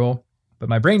of B-roll. But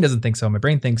my brain doesn't think so. My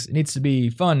brain thinks it needs to be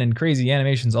fun and crazy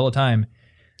animations all the time.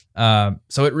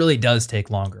 So it really does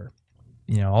take longer.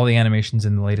 All the animations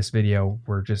in the latest video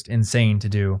were just insane to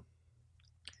do.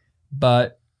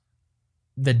 But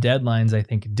the deadlines, I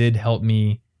think, did help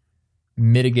me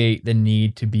mitigate the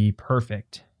need to be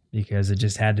perfect because it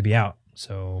just had to be out.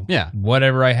 So yeah,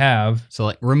 whatever I have. So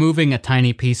like removing a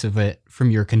tiny piece of it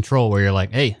from your control where you're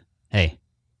like, hey,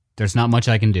 there's not much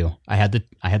I can do. I had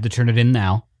to turn it in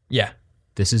now. Yeah.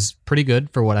 This is pretty good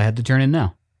for what I had to turn in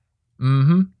now.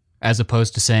 Mm-hmm. As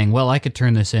opposed to saying, well, I could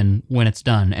turn this in when it's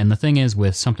done. And the thing is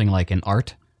with something like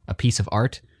a piece of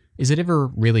art, is it ever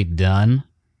really done?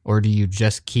 Or do you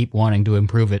just keep wanting to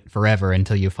improve it forever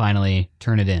until you finally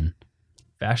turn it in?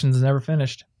 Fashion's never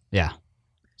finished. Yeah.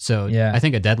 So yeah. I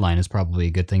think a deadline is probably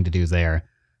a good thing to do there.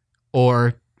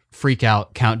 Or freak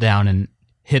out, count down, and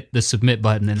hit the submit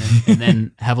button and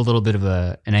then have a little bit of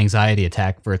an anxiety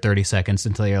attack for 30 seconds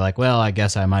until you're like, well, I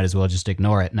guess I might as well just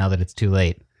ignore it now that it's too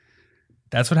late.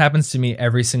 That's what happens to me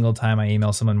every single time I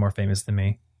email someone more famous than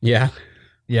me. Yeah.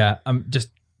 Yeah, I'm just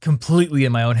completely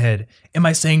in my own head. Am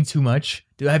I saying too much?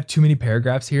 Do I have too many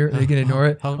paragraphs here? Are they gonna ignore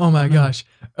it? Oh my gosh.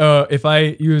 If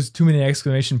I use too many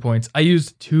exclamation points, I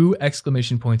used 2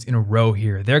 exclamation points in a row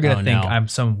here. They're gonna think I'm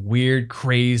some weird,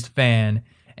 crazed fan,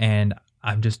 and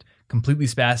I'm just completely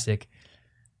spastic.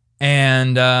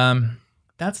 And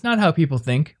that's not how people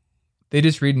think. They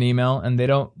just read an email and they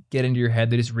don't get into your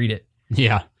head. They just read it.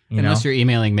 Yeah. Unless you're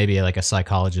emailing maybe like a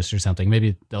psychologist or something,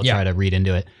 maybe they'll try to read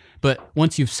into it. But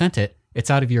once you've sent it, it's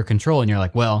out of your control, and you're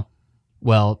like, well,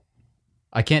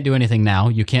 I can't do anything now.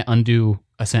 You can't undo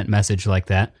a sent message like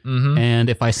that. Mm-hmm. And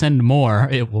if I send more,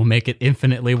 it will make it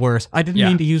infinitely worse. I didn't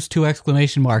mean to use 2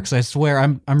 exclamation marks. I swear,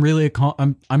 I'm really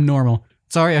I'm normal.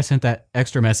 Sorry, I sent that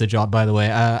extra message out. By the way,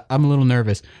 I'm a little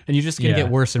nervous, and you're just gonna get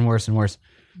worse and worse and worse.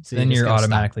 So then you're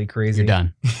automatically crazy. You're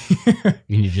done.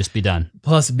 You need to just be done.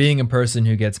 Plus, being a person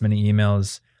who gets many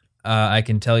emails, I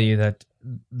can tell you that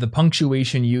the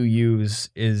punctuation you use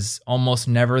is almost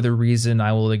never the reason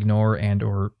I will ignore and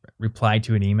or reply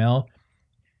to an email.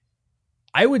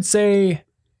 I would say,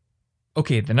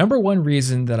 okay, the number one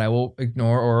reason that I will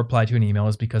ignore or reply to an email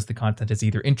is because the content is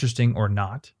either interesting or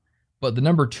not. But the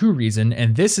number 2 reason,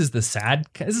 and this is the sad,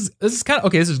 this is kind of,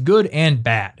 okay, this is good and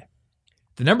bad.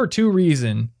 The number 2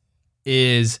 reason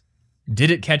is, did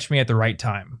it catch me at the right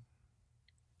time?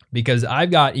 Because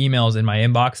I've got emails in my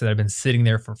inbox that have been sitting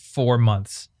there for 4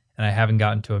 months and I haven't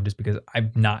gotten to them just because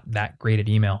I'm not that great at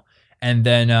email. And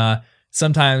then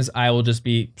sometimes I will just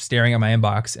be staring at my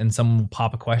inbox and someone will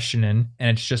pop a question in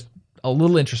and it's just a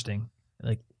little interesting.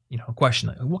 Like, a question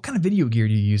like, what kind of video gear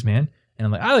do you use, man? And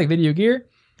I'm like, I like video gear.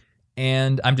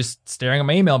 And I'm just staring at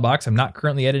my email box. I'm not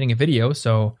currently editing a video,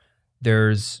 so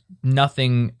there's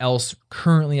nothing else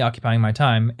currently occupying my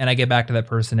time. And I get back to that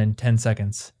person in 10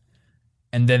 seconds.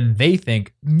 And then they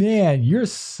think, man, you're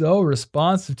so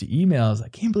responsive to emails. I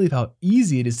can't believe how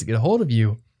easy it is to get a hold of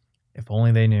you. If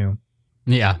only they knew.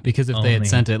 Yeah, because if they had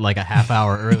sent it like a half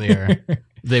hour earlier,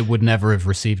 they would never have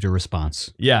received a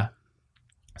response. Yeah.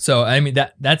 So, I mean,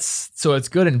 that's so it's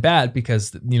good and bad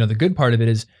because, the good part of it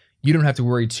is you don't have to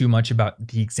worry too much about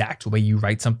the exact way you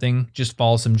write something. Just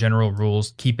follow some general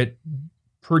rules. Keep it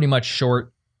pretty much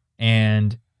short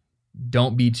and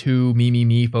don't be too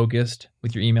me focused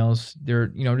with your emails. They're,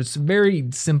 just very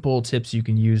simple tips you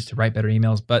can use to write better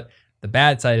emails. But the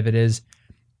bad side of it is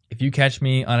if you catch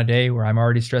me on a day where I'm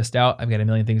already stressed out, I've got a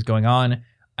million things going on,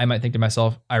 I might think to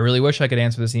myself, I really wish I could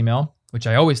answer this email, which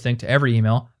I always think to every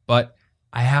email, but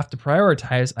I have to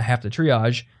prioritize, I have to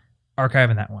triage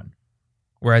archiving that one.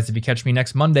 Whereas if you catch me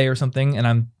next Monday or something and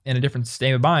I'm in a different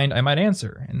state of mind, I might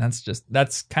answer. And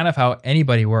that's kind of how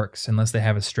anybody works unless they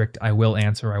have a strict I will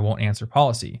answer, I won't answer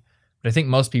policy. But I think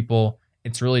most people,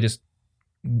 it's really just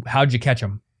how'd you catch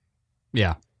them?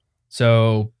 Yeah.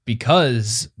 So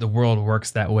because the world works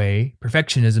that way,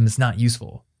 perfectionism is not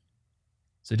useful.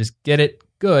 So just get it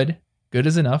good. Good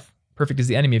is enough. Perfect is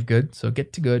the enemy of good. So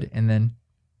get to good and then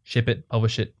ship it,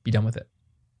 publish it, be done with it.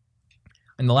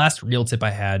 And the last real tip I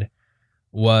had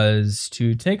was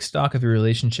to take stock of your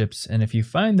relationships. And if you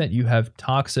find that you have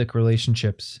toxic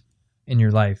relationships in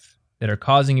your life that are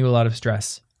causing you a lot of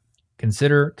stress,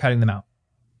 consider cutting them out.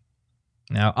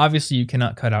 Now, obviously, you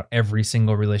cannot cut out every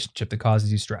single relationship that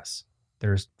causes you stress.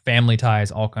 There's family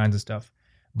ties, all kinds of stuff.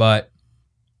 But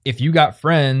if you got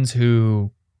friends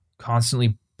who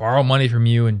constantly borrow money from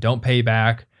you and don't pay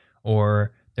back,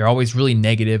 or they're always really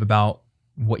negative about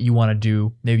what you want to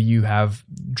do. Maybe you have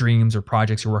dreams or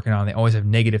projects you're working on. They always have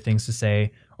negative things to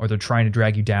say, or they're trying to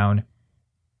drag you down.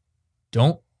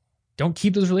 Don't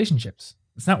keep those relationships.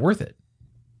 It's not worth it.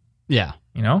 Yeah.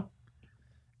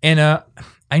 And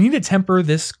I need to temper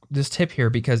this tip here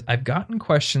because I've gotten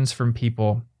questions from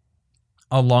people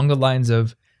along the lines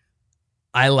of,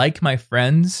 I like my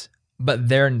friends, but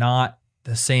they're not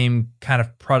the same kind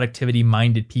of productivity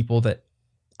minded people that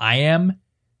I am.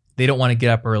 They don't want to get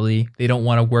up early. They don't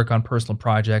want to work on personal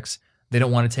projects. They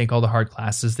don't want to take all the hard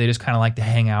classes. They just kind of like to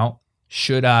hang out.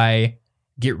 Should I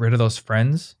get rid of those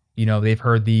friends? They've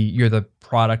heard you're the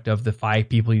product of the 5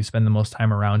 people you spend the most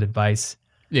time around advice.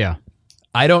 Yeah.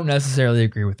 I don't necessarily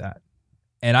agree with that.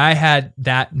 And I had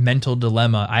that mental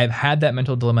dilemma. I've had that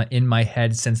mental dilemma in my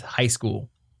head since high school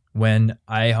when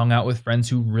I hung out with friends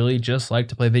who really just like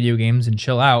to play video games and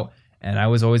chill out. And I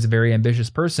was always a very ambitious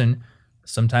person.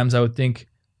 Sometimes I would think,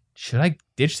 should I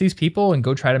ditch these people and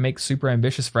go try to make super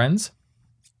ambitious friends?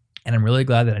 And I'm really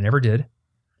glad that I never did.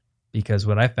 Because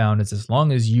what I found is as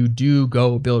long as you do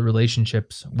go build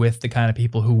relationships with the kind of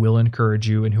people who will encourage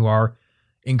you and who are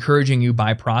encouraging you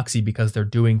by proxy because they're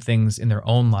doing things in their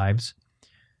own lives,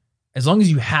 as long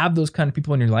as you have those kind of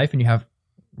people in your life and you have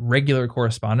regular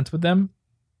correspondence with them,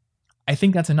 I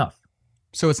think that's enough.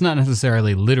 So it's not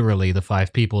necessarily literally the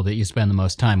 5 people that you spend the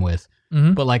most time with,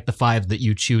 but like the 5 that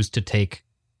you choose to take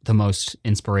the most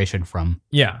inspiration from.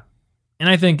 Yeah. And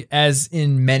I think, as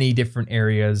in many different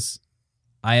areas,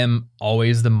 I am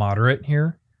always the moderate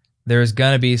here. There's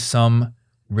going to be some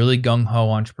really gung-ho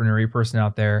entrepreneurial person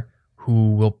out there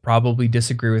who will probably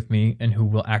disagree with me and who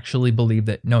will actually believe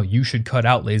that, no, you should cut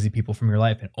out lazy people from your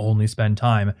life and only spend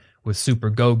time with super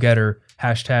go-getter,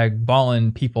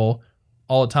 #ballin' people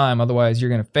all the time. Otherwise, you're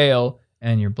going to fail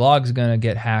and your blog's going to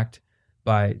get hacked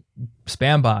by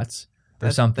spam bots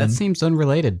or something. That seems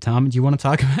unrelated. Tom, do you want to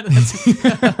talk about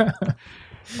it?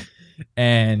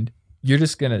 And you're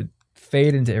just going to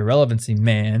fade into irrelevancy,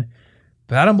 man.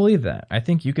 But I don't believe that. I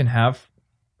think you can have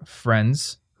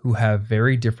friends who have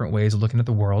very different ways of looking at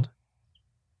the world,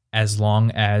 as long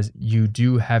as you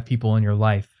do have people in your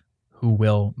life who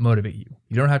will motivate you.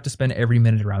 You don't have to spend every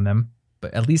minute around them,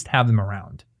 but at least have them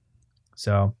around.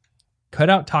 So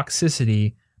cut out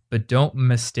toxicity, but don't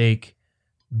mistake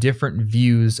different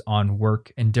views on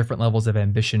work and different levels of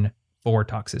ambition for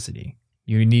toxicity.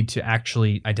 You need to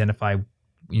actually identify,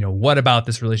 what about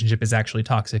this relationship is actually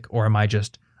toxic, or am I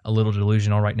just a little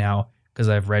delusional right now because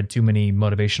I've read too many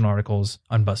motivational articles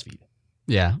on BuzzFeed?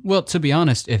 Yeah. Well, to be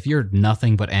honest, if you're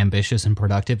nothing but ambitious and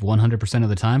productive 100% of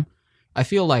the time, I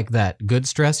feel like that good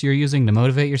stress you're using to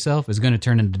motivate yourself is going to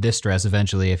turn into distress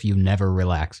eventually if you never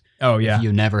relax. Oh, yeah. If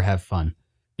you never have fun.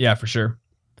 Yeah, for sure.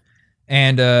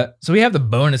 And so we have the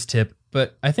bonus tip,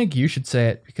 but I think you should say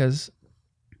it because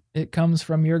it comes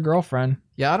from your girlfriend.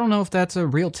 Yeah, I don't know if that's a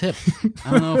real tip.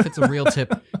 I don't know if it's a real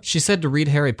tip. She said to read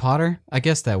Harry Potter. I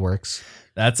guess that works.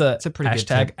 That's a pretty good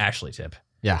tip. Ashley tip.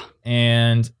 Yeah.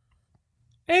 And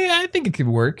hey, I think it could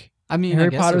work. I mean,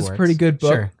 Harry Potter's a pretty good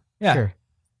book. Sure. Yeah. Sure.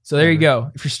 So there you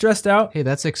go. If you're stressed out, hey,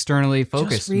 that's externally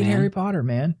focused, just read man. Harry Potter,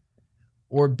 man.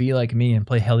 Or be like me and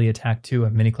play Heli Attack 2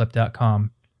 at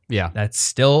miniclip.com. Yeah. That's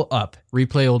still up.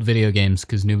 Replay old video games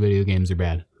because new video games are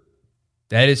bad.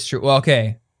 That is true. Well,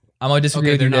 okay. I'm going to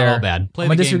disagree with you there. They're not all bad. I'm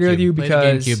going to disagree with you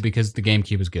because the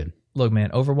GameCube is good. Look,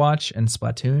 man, Overwatch and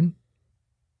Splatoon.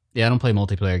 Yeah, I don't play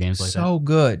multiplayer games like that. So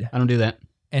good. I don't do that.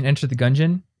 And Enter the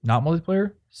Gungeon, not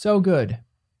multiplayer, so good.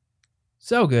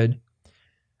 So good.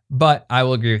 But I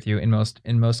will agree with you. In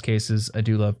most cases, I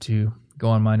do love to go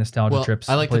on my nostalgia trips.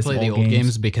 I like to play the old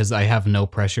games because I have no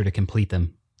pressure to complete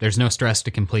them. There's no stress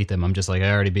to complete them. I'm just like,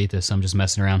 I already beat this. I'm just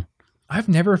messing around. I've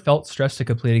never felt stressed to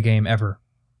complete a game ever.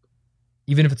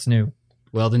 Even if it's new.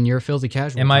 Well, then you're a filthy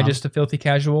casual. Am I just a filthy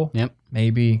casual? Yep.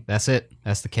 Maybe. That's it.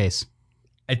 That's the case.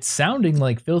 It's sounding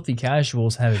like filthy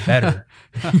casuals have it better.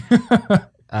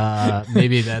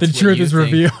 Maybe that's the truth is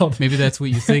revealed. Maybe that's what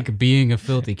you think of being a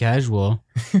filthy casual.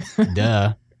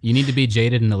 Duh. You need to be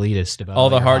jaded and elitist about all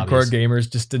the hardcore hobbies.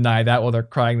 Gamers just deny that while they're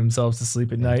crying themselves to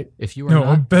sleep at night. If you are not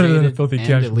I'm better jaded than a filthy and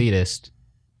casual. elitist,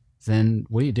 then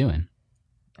what are you doing?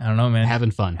 I don't know, man.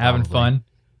 Having fun. Having probably. fun.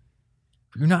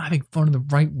 You're not having fun in the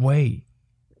right way.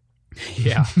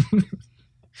 Yeah.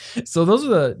 So those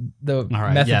are the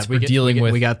methods for dealing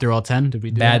with. We got through all 10. Did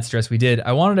we do bad that? stress? We did.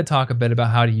 I wanted to talk a bit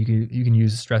about how you can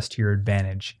use stress to your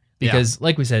advantage because,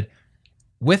 like we said,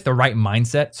 with the right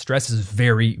mindset, stress is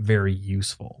very, very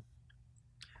useful.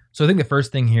 So I think the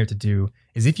first thing here to do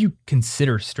is, if you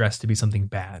consider stress to be something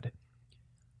bad,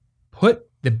 put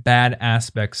the bad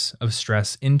aspects of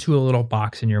stress into a little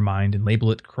box in your mind and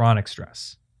label it chronic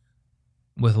stress,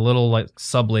 with a little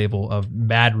sub-label of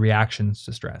bad reactions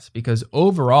to stress. Because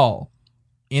overall,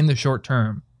 in the short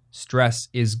term, stress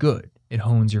is good. It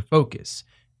hones your focus.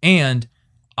 And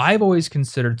I've always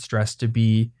considered stress to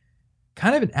be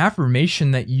kind of an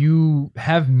affirmation that you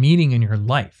have meaning in your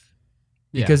life.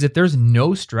 Yeah. Because if there's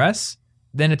no stress,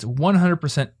 then it's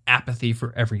 100% apathy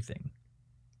for everything.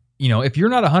 If you're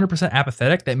not 100%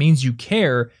 apathetic, that means you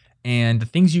care, and the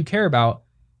things you care about,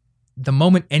 the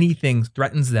moment anything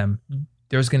threatens them,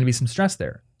 there's going to be some stress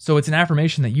there. So it's an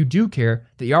affirmation that you do care,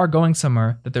 that you are going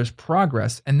somewhere, that there's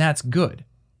progress, and that's good.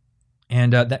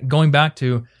 And that going back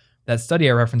to that study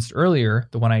I referenced earlier,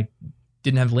 the one I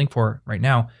didn't have the link for right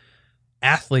now,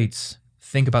 athletes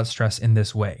think about stress in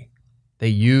this way. They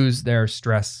use their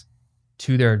stress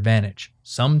to their advantage,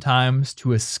 sometimes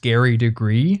to a scary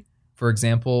degree. For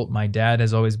example, my dad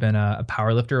has always been a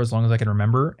powerlifter as long as I can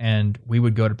remember, and we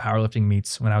would go to powerlifting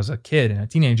meets when I was a kid and a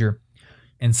teenager.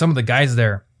 And some of the guys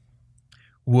there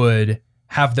would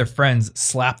have their friends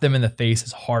slap them in the face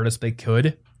as hard as they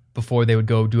could before they would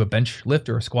go do a bench lift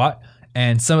or a squat.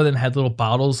 And some of them had little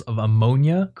bottles of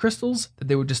ammonia crystals that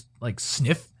they would just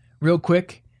sniff real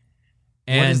quick.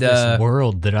 And what is this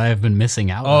world that I have been missing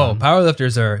out on? Oh,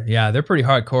 powerlifters they're pretty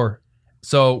hardcore.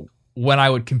 So when I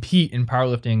would compete in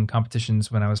powerlifting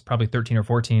competitions when I was probably 13 or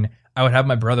 14, I would have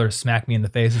my brother smack me in the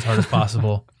face as hard as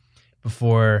possible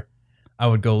before I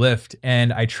would go lift.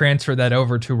 And I transferred that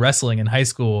over to wrestling in high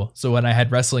school. So when I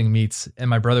had wrestling meets and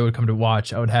my brother would come to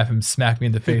watch, I would have him smack me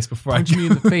in the face before Punch me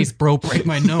in the face, bro. Break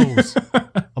my nose.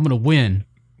 I'm going to win.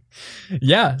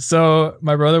 Yeah. So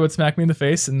my brother would smack me in the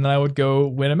face and then I would go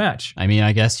win a match. I mean,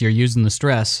 I guess you're using the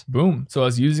stress. Boom. So I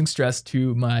was using stress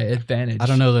to my advantage. I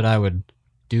don't know that I would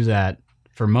do that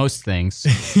for most things.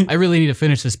 I really need to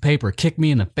finish this paper. Kick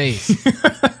me in the face.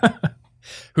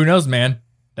 Who knows, man?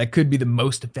 That could be the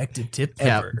most effective tip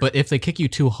ever. Yeah, but if they kick you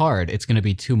too hard, it's going to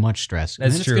be too much stress. And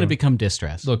That's then true. It's going to become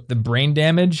distress. Look, the brain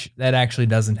damage, that actually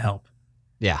doesn't help.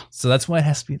 Yeah. So that's why it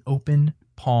has to be an open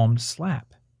palmed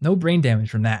slap. No brain damage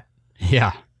from that.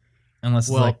 Yeah. Unless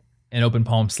it's like an open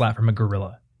palm slap from a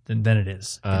gorilla. Then it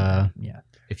is. Yeah.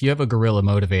 If you have a gorilla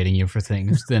motivating you for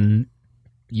things, then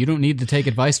you don't need to take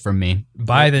advice from me. Your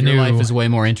life is way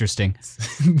more interesting.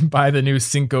 Buy the new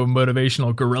Cinco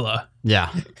motivational gorilla.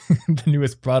 Yeah. The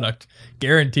newest product.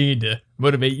 Guaranteed to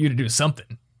motivate you to do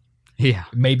something. Yeah.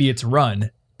 Maybe it's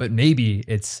run, but maybe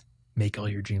it's make all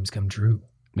your dreams come true.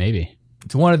 Maybe.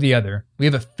 It's one or the other. We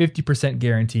have a 50%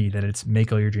 guarantee that it's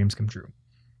make all your dreams come true.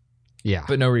 Yeah.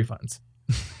 But no refunds.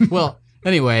 Well,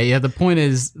 anyway, yeah, the point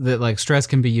is that like stress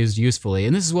can be used usefully.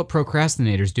 And this is what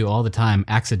procrastinators do all the time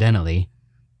accidentally,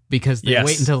 because they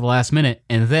wait until the last minute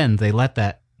and then they let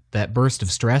that burst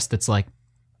of stress that's like,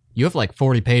 you have like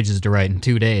 40 pages to write in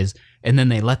 2 days, and then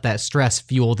they let that stress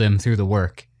fuel them through the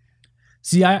work.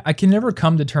 See, I can never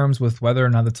come to terms with whether or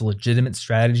not it's a legitimate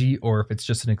strategy or if it's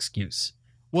just an excuse.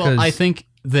 Well, I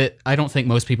don't think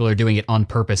most people are doing it on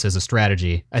purpose as a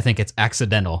strategy. I think it's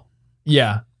accidental.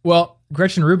 Yeah. Well,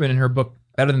 Gretchen Rubin in her book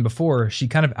Better Than Before, she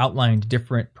kind of outlined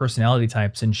different personality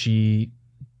types, and she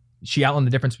outlined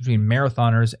the difference between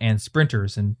marathoners and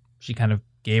sprinters, and she kind of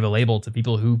gave a label to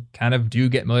people who kind of do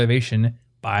get motivation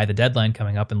by the deadline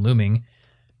coming up and looming.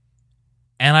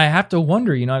 And I have to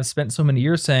wonder, I've spent so many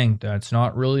years saying that's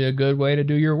not really a good way to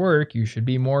do your work. You should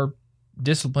be more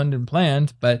disciplined and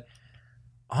planned. But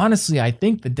honestly, I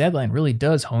think the deadline really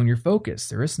does hone your focus.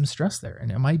 There is some stress there,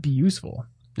 and it might be useful.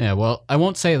 Yeah, well, I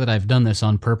won't say that I've done this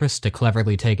on purpose to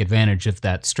cleverly take advantage of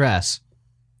that stress,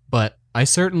 but I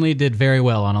certainly did very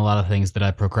well on a lot of things that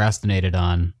I procrastinated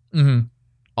on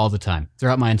all the time,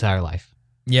 throughout my entire life.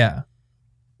 Yeah.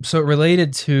 So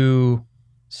related to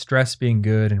stress being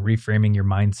good and reframing your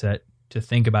mindset to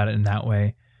think about it in that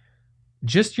way,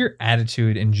 just your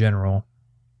attitude in general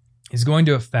is going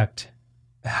to affect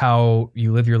how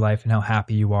you live your life and how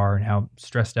happy you are and how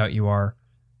stressed out you are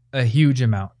a huge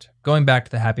amount. Going back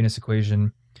to the happiness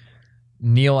equation,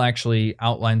 Neil actually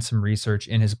outlined some research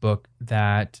in his book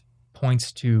that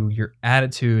points to your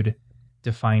attitude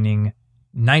defining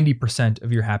 90%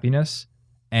 of your happiness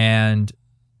and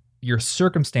your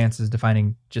circumstances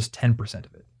defining just 10%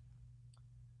 of it.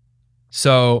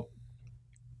 So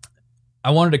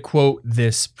I wanted to quote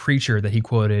this preacher that he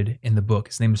quoted in the book.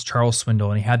 His name is Charles Swindoll,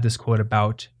 and he had this quote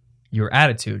about your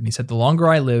attitude. And he said, "The longer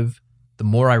I live, the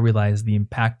more I realize the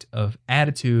impact of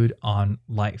attitude on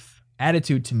life.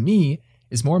 Attitude to me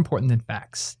is more important than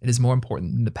facts. It is more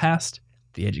important than the past,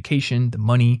 the education, the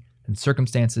money, than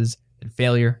circumstances, than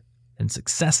failure, than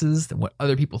successes, than what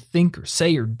other people think or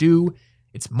say or do.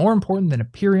 It's more important than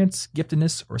appearance,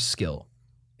 giftedness, or skill.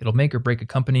 It'll make or break a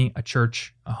company, a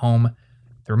church, a home.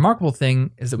 The remarkable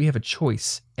thing is that we have a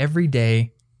choice every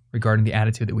day regarding the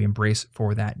attitude that we embrace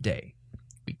for that day.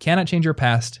 We cannot change our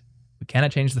past. We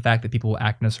cannot change the fact that people will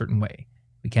act in a certain way.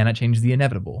 We cannot change the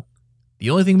inevitable.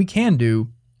 The only thing we can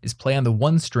do is play on the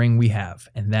one string we have,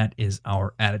 and that is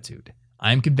our attitude.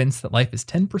 I am convinced that life is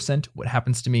 10% what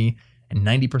happens to me and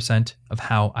 90% of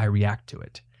how I react to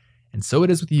it. And so it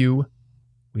is with you.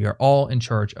 We are all in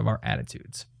charge of our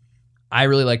attitudes." I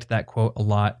really liked that quote a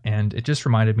lot, and it just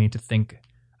reminded me to think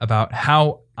about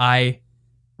how I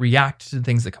react to the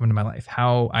things that come into my life,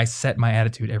 how I set my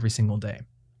attitude every single day.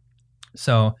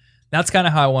 So that's kind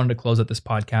of how I wanted to close out this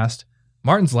podcast.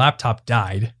 Martin's laptop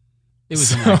died. It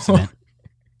was an accident.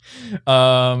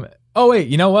 Oh, wait,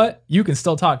 you know what? You can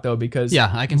still talk, though, because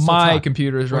I can still my talk.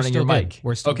 computer is We're running still your good. mic.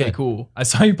 We're still okay, good. cool. I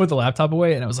saw you put the laptop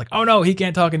away, and I was like, oh, no, he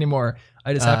can't talk anymore.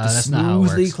 I just have to That's not how it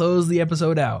smoothly works. close the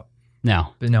episode out.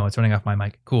 No. But no, it's running off my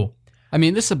mic. Cool. I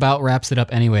mean, this about wraps it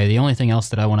up anyway. The only thing else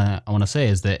that I want to say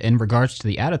is that in regards to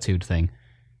the attitude thing,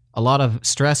 a lot of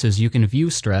stress is you can view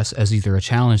stress as either a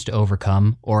challenge to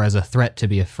overcome or as a threat to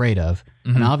be afraid of.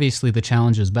 And obviously the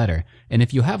challenge is better. And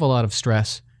if you have a lot of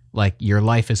stress, like your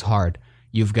life is hard,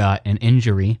 you've got an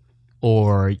injury,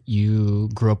 or you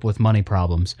grew up with money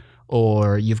problems,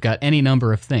 or you've got any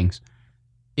number of things,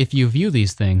 if you view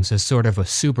these things as sort of a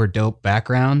super dope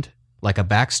background, like a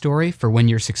backstory for when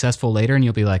you're successful later, and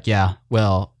you'll be like, yeah,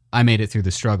 well, I made it through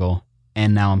the struggle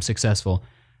and now I'm successful.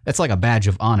 It's like a badge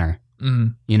of honor.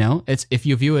 You know, it's if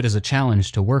you view it as a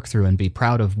challenge to work through and be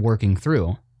proud of working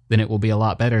through, then it will be a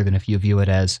lot better than if you view it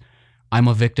as I'm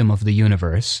a victim of the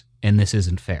universe and this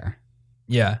isn't fair.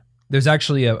 Yeah. There's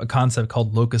actually a concept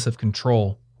called locus of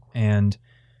control, and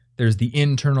there's the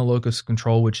internal locus of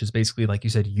control, which is basically, like you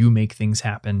said, you make things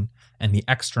happen, and the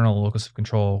external locus of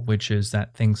control, which is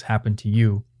that things happen to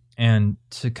you. And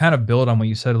to kind of build on what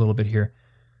you said a little bit here,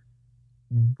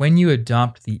 when you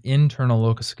adopt the internal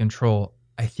locus of control,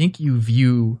 I think you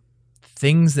view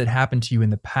things that happened to you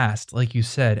in the past, like you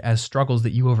said, as struggles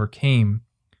that you overcame.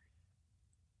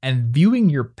 And viewing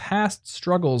your past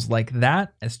struggles like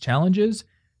that as challenges,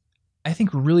 I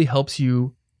think really helps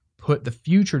you put the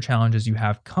future challenges you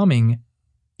have coming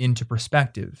into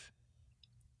perspective.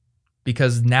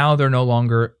 Because now they're no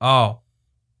longer, oh,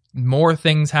 more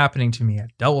things happening to me.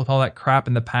 I've dealt with all that crap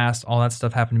in the past. All that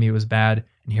stuff happened to me. It was bad.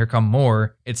 And here come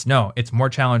more. It's more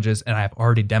challenges. And I've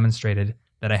already demonstrated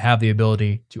that I have the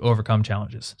ability to overcome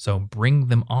challenges. So bring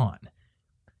them on.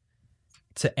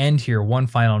 To end here, one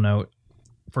final note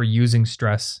for using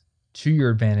stress to your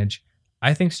advantage.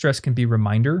 I think stress can be a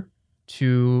reminder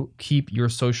to keep your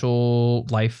social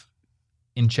life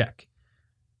in check.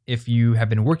 If you have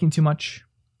been working too much,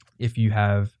 if you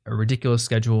have a ridiculous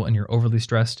schedule and you're overly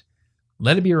stressed,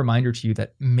 let it be a reminder to you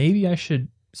that maybe I should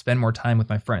spend more time with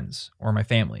my friends or my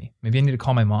family. Maybe I need to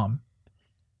call my mom,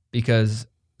 because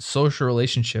social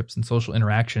relationships and social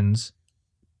interactions,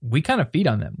 we kind of feed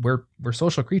on them. We're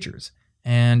social creatures.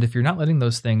 And if you're not letting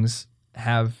those things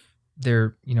have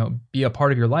their, be a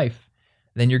part of your life,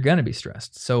 then you're going to be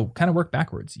stressed. So kind of work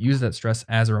backwards. Use that stress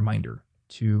as a reminder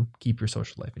to keep your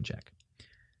social life in check.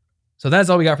 So that's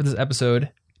all we got for this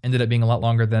episode. Ended up being a lot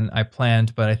longer than I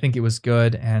planned, but I think it was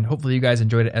good, and hopefully you guys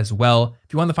enjoyed it as well.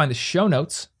 If you want to find the show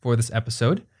notes for this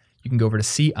episode, you can go over to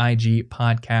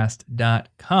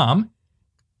cigpodcast.com.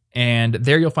 And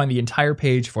there you'll find the entire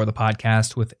page for the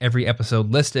podcast with every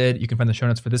episode listed. You can find the show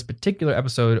notes for this particular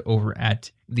episode over at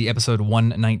the episode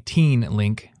 119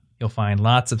 link. You'll find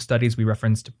lots of studies we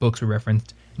referenced, books we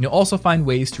referenced, and you'll also find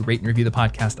ways to rate and review the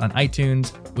podcast on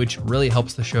iTunes, which really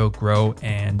helps the show grow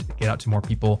and get out to more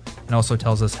people, and also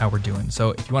tells us how we're doing.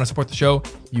 So if you want to support the show,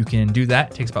 you can do that.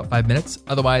 It takes about 5 minutes.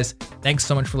 Otherwise, thanks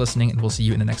so much for listening, and we'll see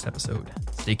you in the next episode.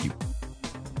 Stay cute.